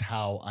this is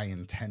how I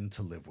intend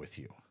to live with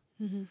you.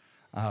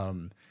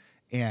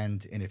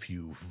 And if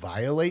you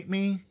violate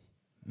me,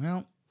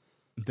 well,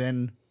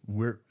 then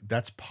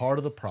that's part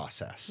of the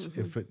process.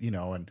 If it,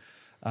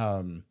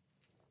 God,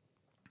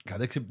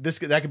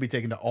 that could be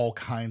taken to all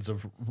kinds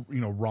of,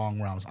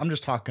 wrong realms. I'm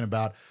just talking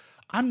about,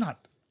 I'm not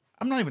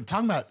even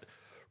talking about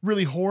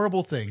really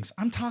horrible things.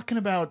 I'm talking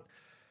about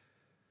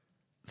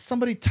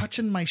somebody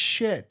touching my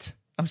shit.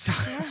 I'm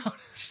talking about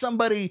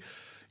somebody,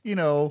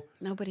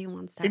 Nobody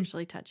wants to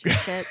actually touch your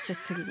shit,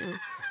 just so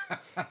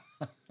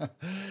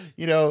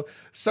you know.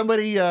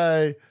 Somebody,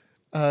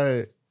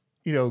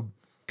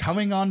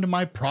 coming onto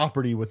my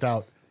property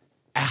without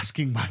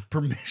asking my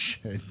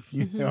permission.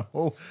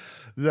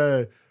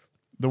 The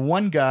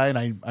one guy,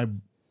 and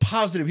I'm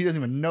positive he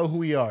doesn't even know who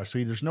we are, so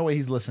there's no way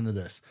he's listening to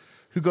this,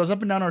 who goes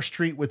up and down our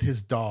street with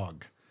his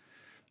dog.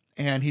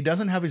 And he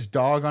doesn't have his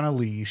dog on a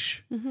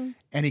leash.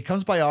 And he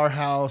comes by our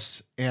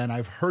house, and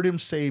I've heard him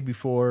say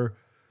before,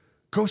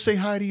 go say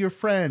hi to your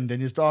friend.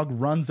 And his dog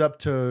runs up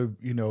to,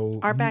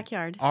 our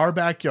backyard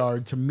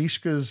to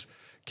Mishka's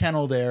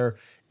kennel there.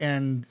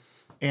 And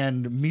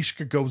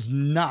Mishka goes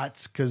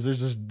nuts because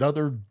there's this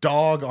other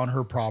dog on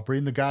her property.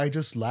 And the guy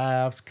just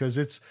laughs because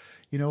it's,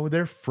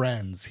 they're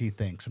friends, he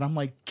thinks. And I'm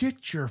like,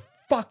 get your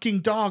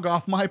fucking dog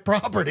off my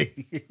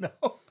property,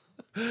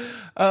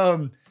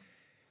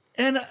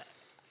 And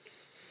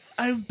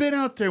I've been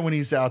out there when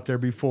he's out there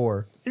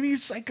before, and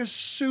he's like a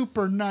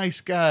super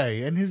nice guy,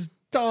 and his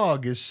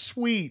dog is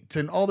sweet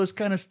and all this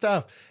kind of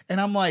stuff.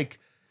 And I'm like,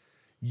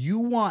 you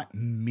want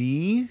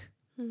me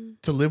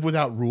to live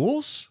without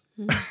rules?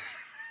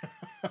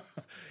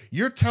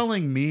 You're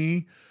telling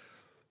me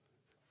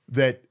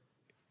that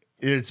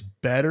it's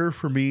better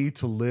for me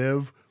to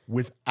live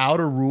without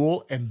a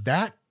rule, and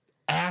that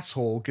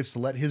asshole gets to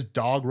let his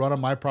dog run on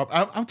my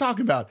property? I'm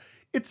talking about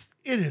it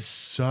is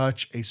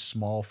such a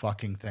small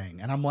fucking thing.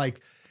 And I'm like,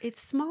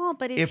 it's small,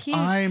 but it's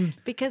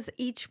huge because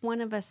each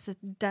one of us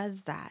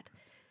does that.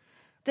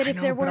 If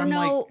there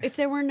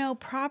were no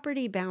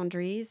property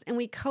boundaries and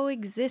we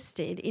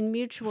coexisted in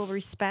mutual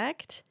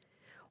respect,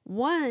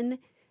 one,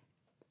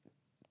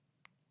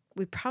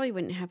 we probably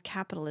wouldn't have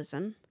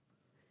capitalism.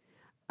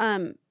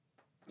 I'm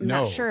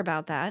not sure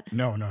about that.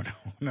 No,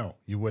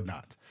 you would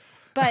not.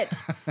 But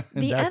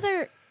the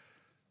other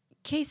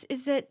case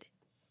is that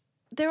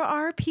there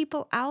are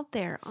people out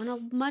there on a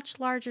much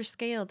larger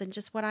scale than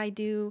just what I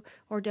do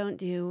or don't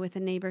do with a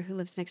neighbor who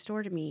lives next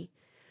door to me.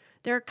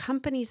 There are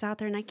companies out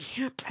there, and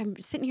I'm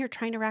sitting here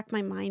trying to rack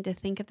my mind to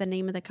think of the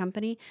name of the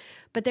company,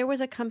 but there was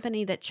a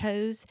company that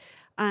chose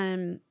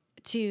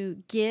to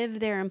give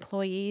their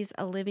employees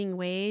a living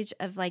wage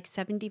of like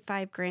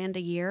 $75,000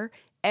 a year.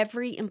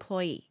 Every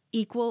employee,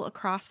 equal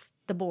across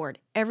the board.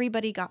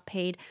 Everybody got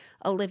paid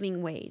a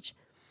living wage.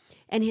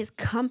 And his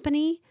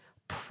company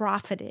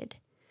profited.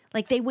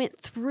 Like they went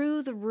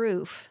through the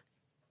roof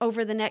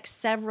over the next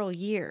several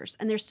years,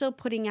 and they're still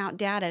putting out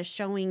data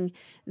showing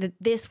that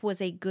this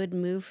was a good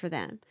move for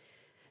them.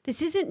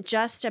 This isn't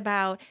just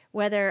about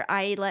whether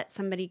I let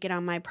somebody get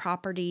on my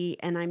property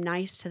and I'm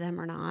nice to them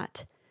or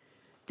not.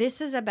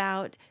 This is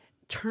about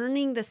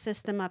turning the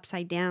system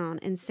upside down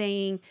and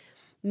saying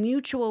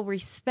Mutual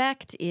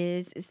respect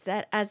is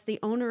that as the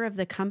owner of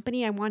the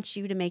company, I want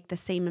you to make the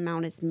same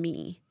amount as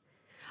me.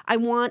 I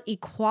want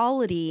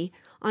equality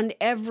on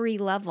every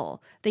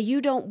level, that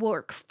you don't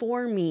work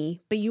for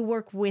me, but you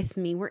work with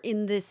me. We're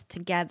in this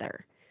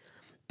together.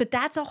 But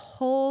that's a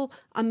whole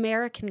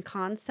American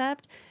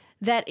concept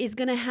that is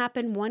going to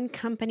happen one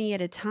company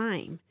at a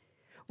time.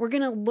 We're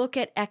going to look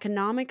at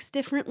economics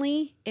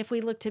differently if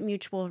we looked at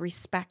mutual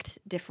respect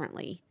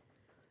differently.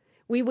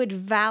 We would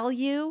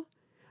value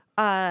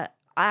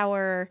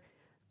our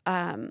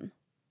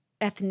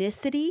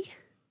ethnicity.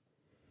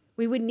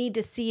 We would need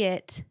to see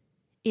it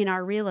in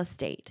our real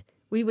estate.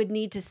 We would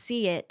need to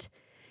see it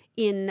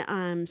in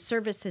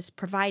services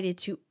provided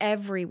to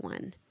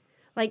everyone.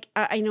 Like,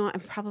 I know I'm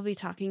probably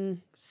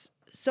talking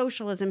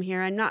socialism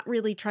here. I'm not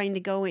really trying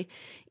to go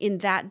in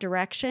that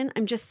direction.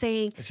 I'm just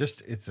saying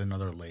it's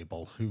another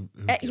label. Who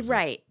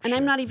right. And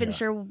I'm not even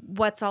sure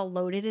what's all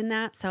loaded in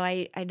that. So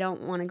I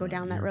don't want to go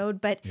down that road.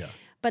 But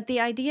the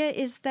idea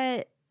is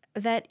that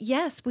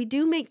yes, we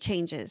do make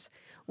changes.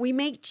 We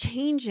make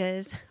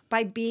changes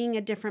by being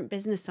a different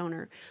business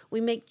owner. We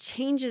make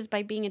changes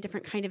by being a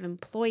different kind of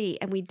employee.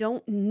 And we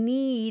don't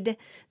need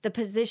the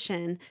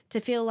position to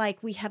feel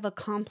like we have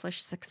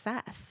accomplished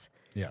success.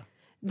 Yeah.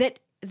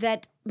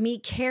 That me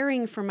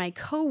caring for my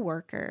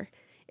coworker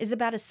is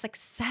about as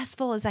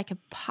successful as I could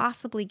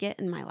possibly get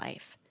in my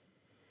life.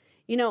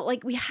 You know,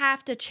 like we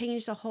have to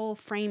change the whole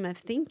frame of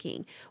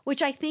thinking,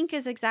 which I think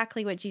is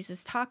exactly what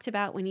Jesus talked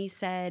about when he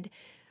said,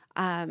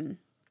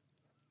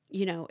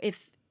 you know,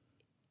 if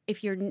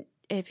you're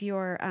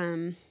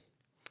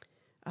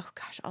oh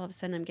gosh, all of a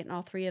sudden I'm getting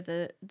all three of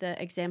the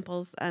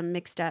examples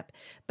mixed up,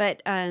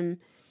 but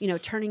you know,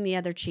 turning the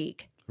other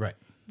cheek. Right.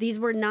 These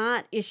were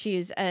not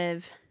issues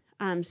of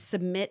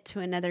submit to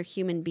another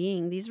human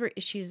being. These were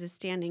issues of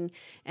standing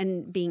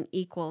and being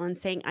equal and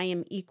saying, I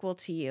am equal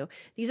to you.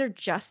 These are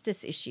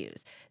justice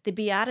issues. The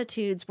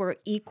Beatitudes were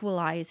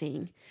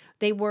equalizing.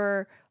 They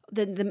were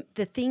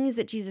the things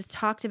that Jesus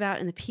talked about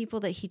and the people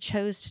that he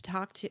chose to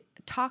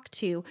talk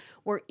to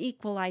were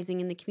equalizing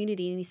in the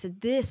community. And he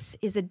said, this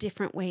is a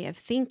different way of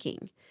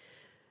thinking.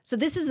 So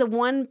this is the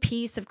one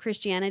piece of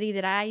Christianity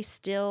that I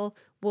still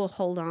will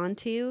hold on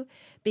to,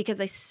 because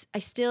I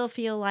still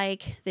feel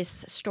like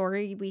this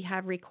story we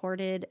have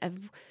recorded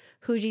of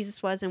who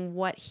Jesus was and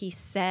what he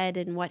said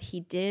and what he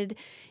did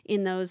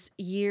in those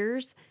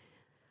years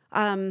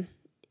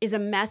is a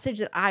message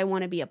that I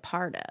want to be a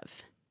part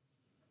of.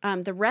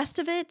 The rest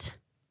of it,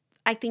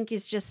 I think,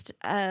 is just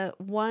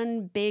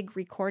one big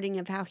recording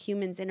of how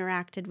humans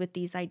interacted with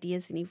these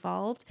ideas and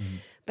evolved. Mm-hmm.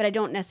 But I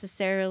don't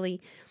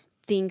necessarily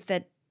think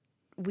that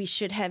we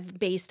should have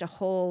based a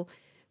whole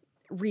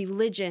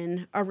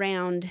religion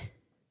around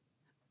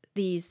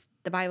these.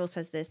 The Bible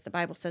says this, the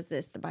Bible says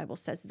this, the Bible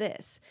says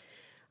this.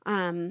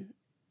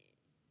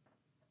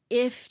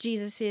 If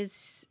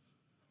Jesus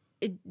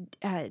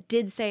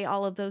did say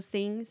all of those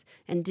things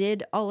and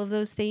did all of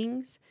those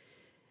things,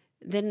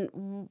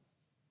 then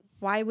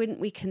why wouldn't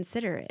we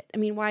consider it? I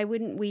mean, why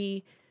wouldn't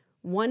we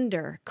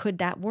wonder, could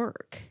that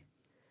work?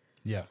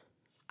 Yeah.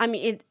 I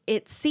mean,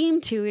 it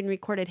seemed to, in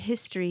recorded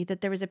history,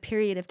 that there was a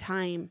period of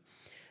time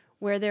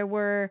where there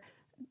were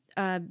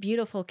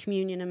beautiful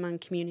communion among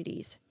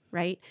communities,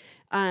 right?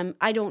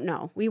 I don't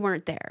know. We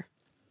weren't there.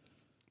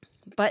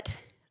 But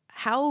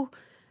how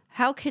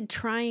could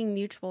trying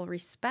mutual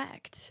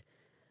respect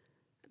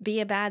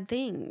be a bad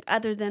thing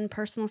other than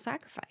personal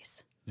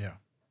sacrifice? Yeah.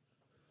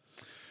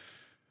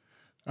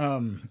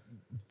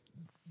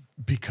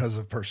 Because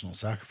of personal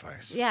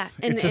sacrifice. Yeah.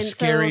 It's a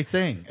scary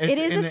thing. It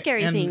is a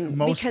scary thing.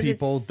 Most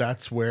people,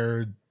 that's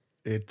where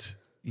it,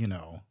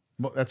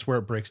 that's where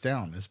it breaks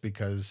down, is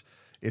because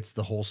it's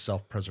the whole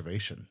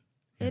self-preservation.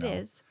 It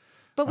is.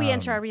 But we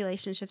enter our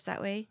relationships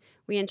that way.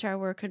 We enter our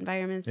work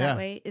environments that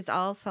way. It's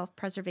all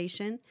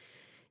self-preservation.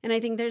 And I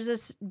think there's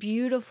this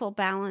beautiful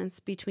balance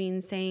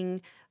between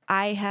saying,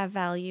 I have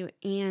value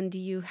and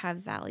you have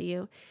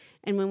value.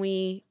 And when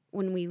we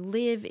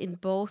live in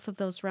both of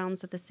those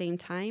realms at the same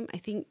time, I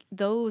think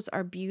those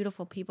are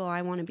beautiful people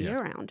I want to be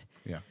around.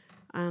 Yeah.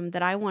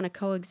 That I want to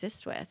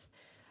coexist with.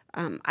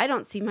 I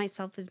don't see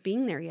myself as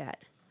being there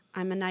yet.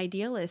 I'm an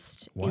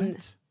idealist.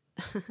 What?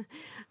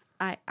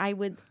 I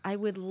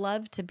would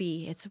love to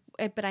be.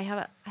 But I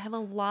have a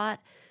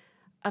lot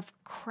of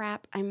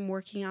crap I'm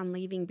working on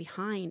leaving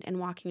behind and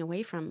walking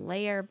away from,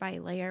 layer by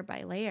layer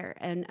by layer,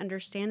 and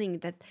understanding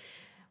that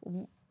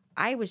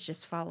I was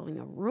just following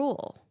a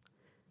rule.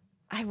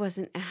 I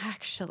wasn't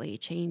actually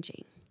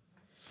changing.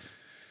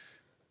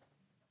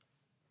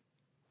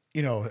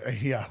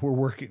 We're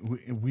working.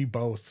 We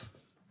both,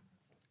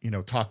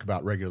 talk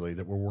about regularly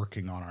that we're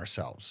working on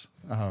ourselves,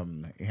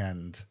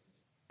 and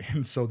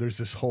so there's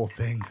this whole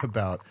thing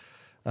about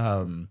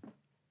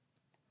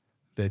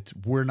that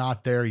we're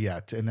not there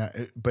yet,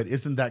 and but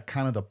isn't that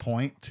kind of the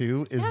point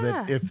too? Is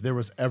that if there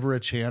was ever a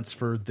chance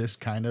for this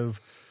kind of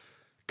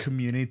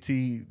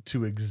community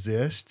to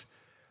exist,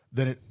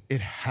 then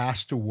it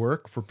has to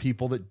work for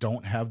people that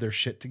don't have their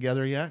shit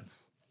together yet.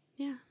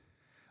 Yeah.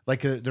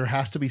 Like there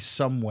has to be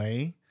some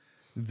way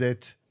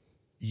that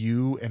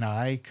you and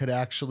I could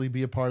actually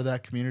be a part of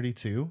that community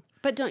too.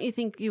 But don't you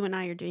think you and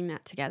I are doing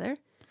that together?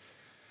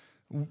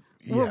 Yes.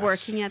 We're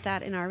working at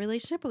that in our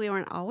relationship, but we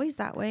weren't always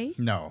that way.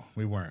 No,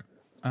 we weren't.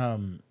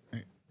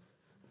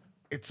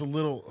 It's a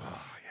little,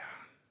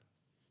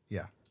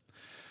 yeah.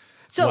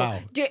 So wow.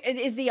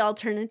 Is the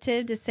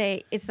alternative to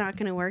say it's not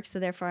going to work, so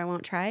therefore I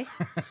won't try?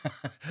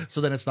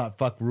 So then it's not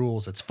fuck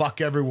rules, it's fuck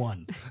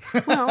everyone.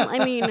 Well,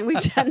 I mean,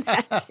 we've done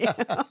that too.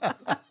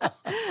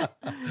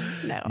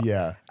 No.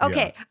 Yeah.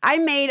 Okay, yeah. I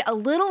made a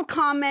little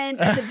comment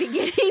at the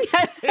beginning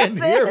of And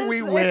this. here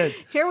we went.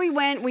 Here we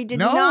went. We did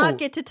not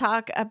get to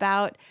talk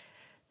about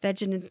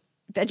vegetarianism.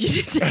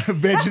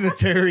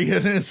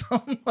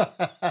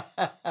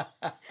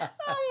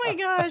 Oh my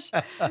gosh.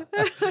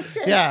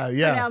 Yeah.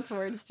 Pronounce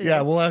words today.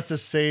 Yeah, we'll have to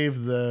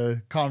save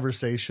the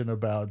conversation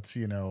about,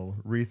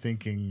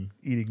 rethinking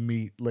eating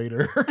meat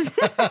later.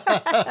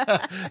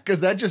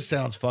 Because that just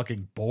sounds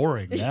fucking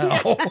boring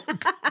now.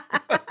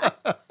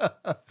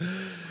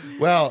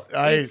 Well,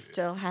 it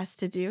still has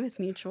to do with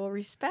mutual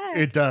respect.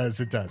 It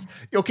does.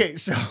 Okay,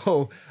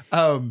 so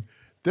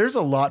there's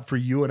a lot for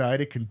you and I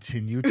to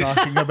continue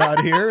talking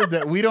about here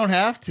that we don't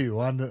have to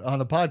on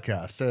the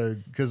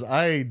podcast because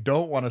I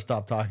don't want to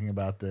stop talking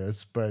about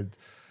this, but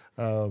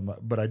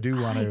I do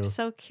want to. I'm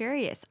so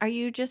curious. Are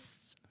you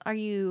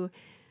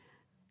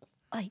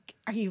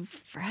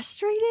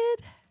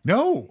frustrated?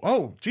 No.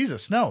 Oh,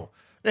 Jesus, no.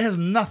 It has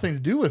nothing to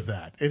do with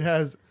that. It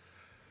has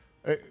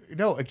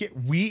no.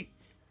 Again,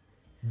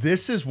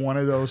 this is one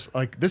of those,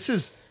 this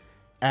is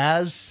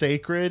as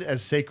sacred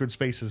as sacred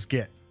spaces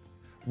get.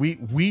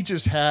 We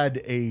just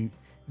had a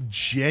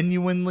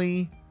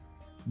genuinely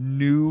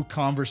new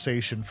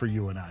conversation for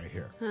you and I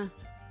here. Huh.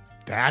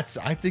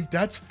 I think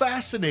that's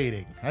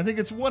fascinating. I think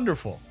it's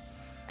wonderful.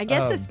 I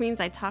guess this means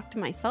I talk to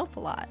myself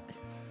a lot.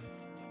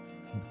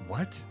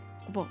 What?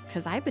 Well,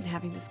 because I've been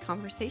having this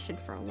conversation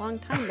for a long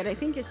time, but I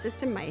think it's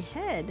just in my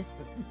head.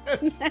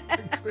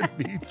 It could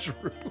be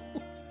true.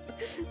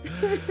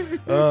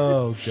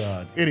 Oh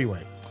God.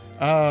 Anyway,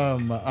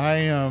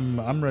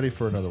 I'm ready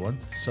for another one.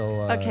 So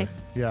okay.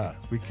 Yeah,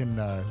 we can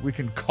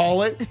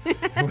call it. We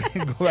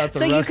can go out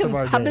the rest of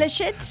our day. So you can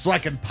publish it. So I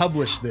can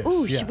publish this.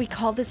 Ooh, should we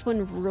call this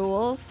one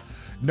Rules?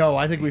 No,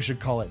 I think we should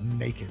call it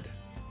Naked.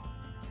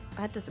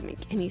 That doesn't make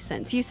any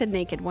sense. You said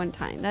naked one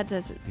time. That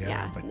doesn't.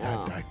 Yeah, but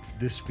no.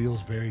 This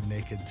feels very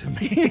naked to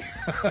me.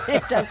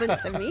 It doesn't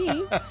to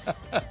me.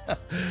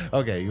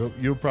 Okay,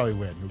 you'll probably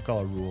win. We'll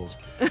call it Rules.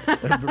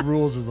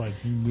 Rules is like,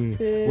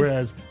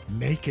 whereas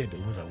Naked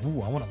was like,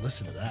 ooh, I want to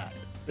listen to that.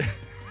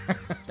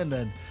 And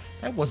then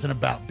that wasn't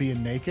about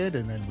being naked.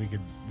 And then we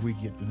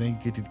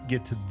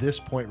get to this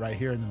point right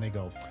here, and then they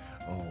go,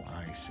 oh,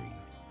 I see.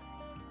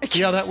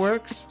 See how that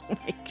works? Oh my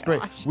it's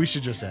great. We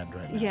should just end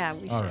right now. Yeah,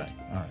 we should. All right.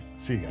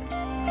 See you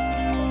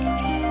guys.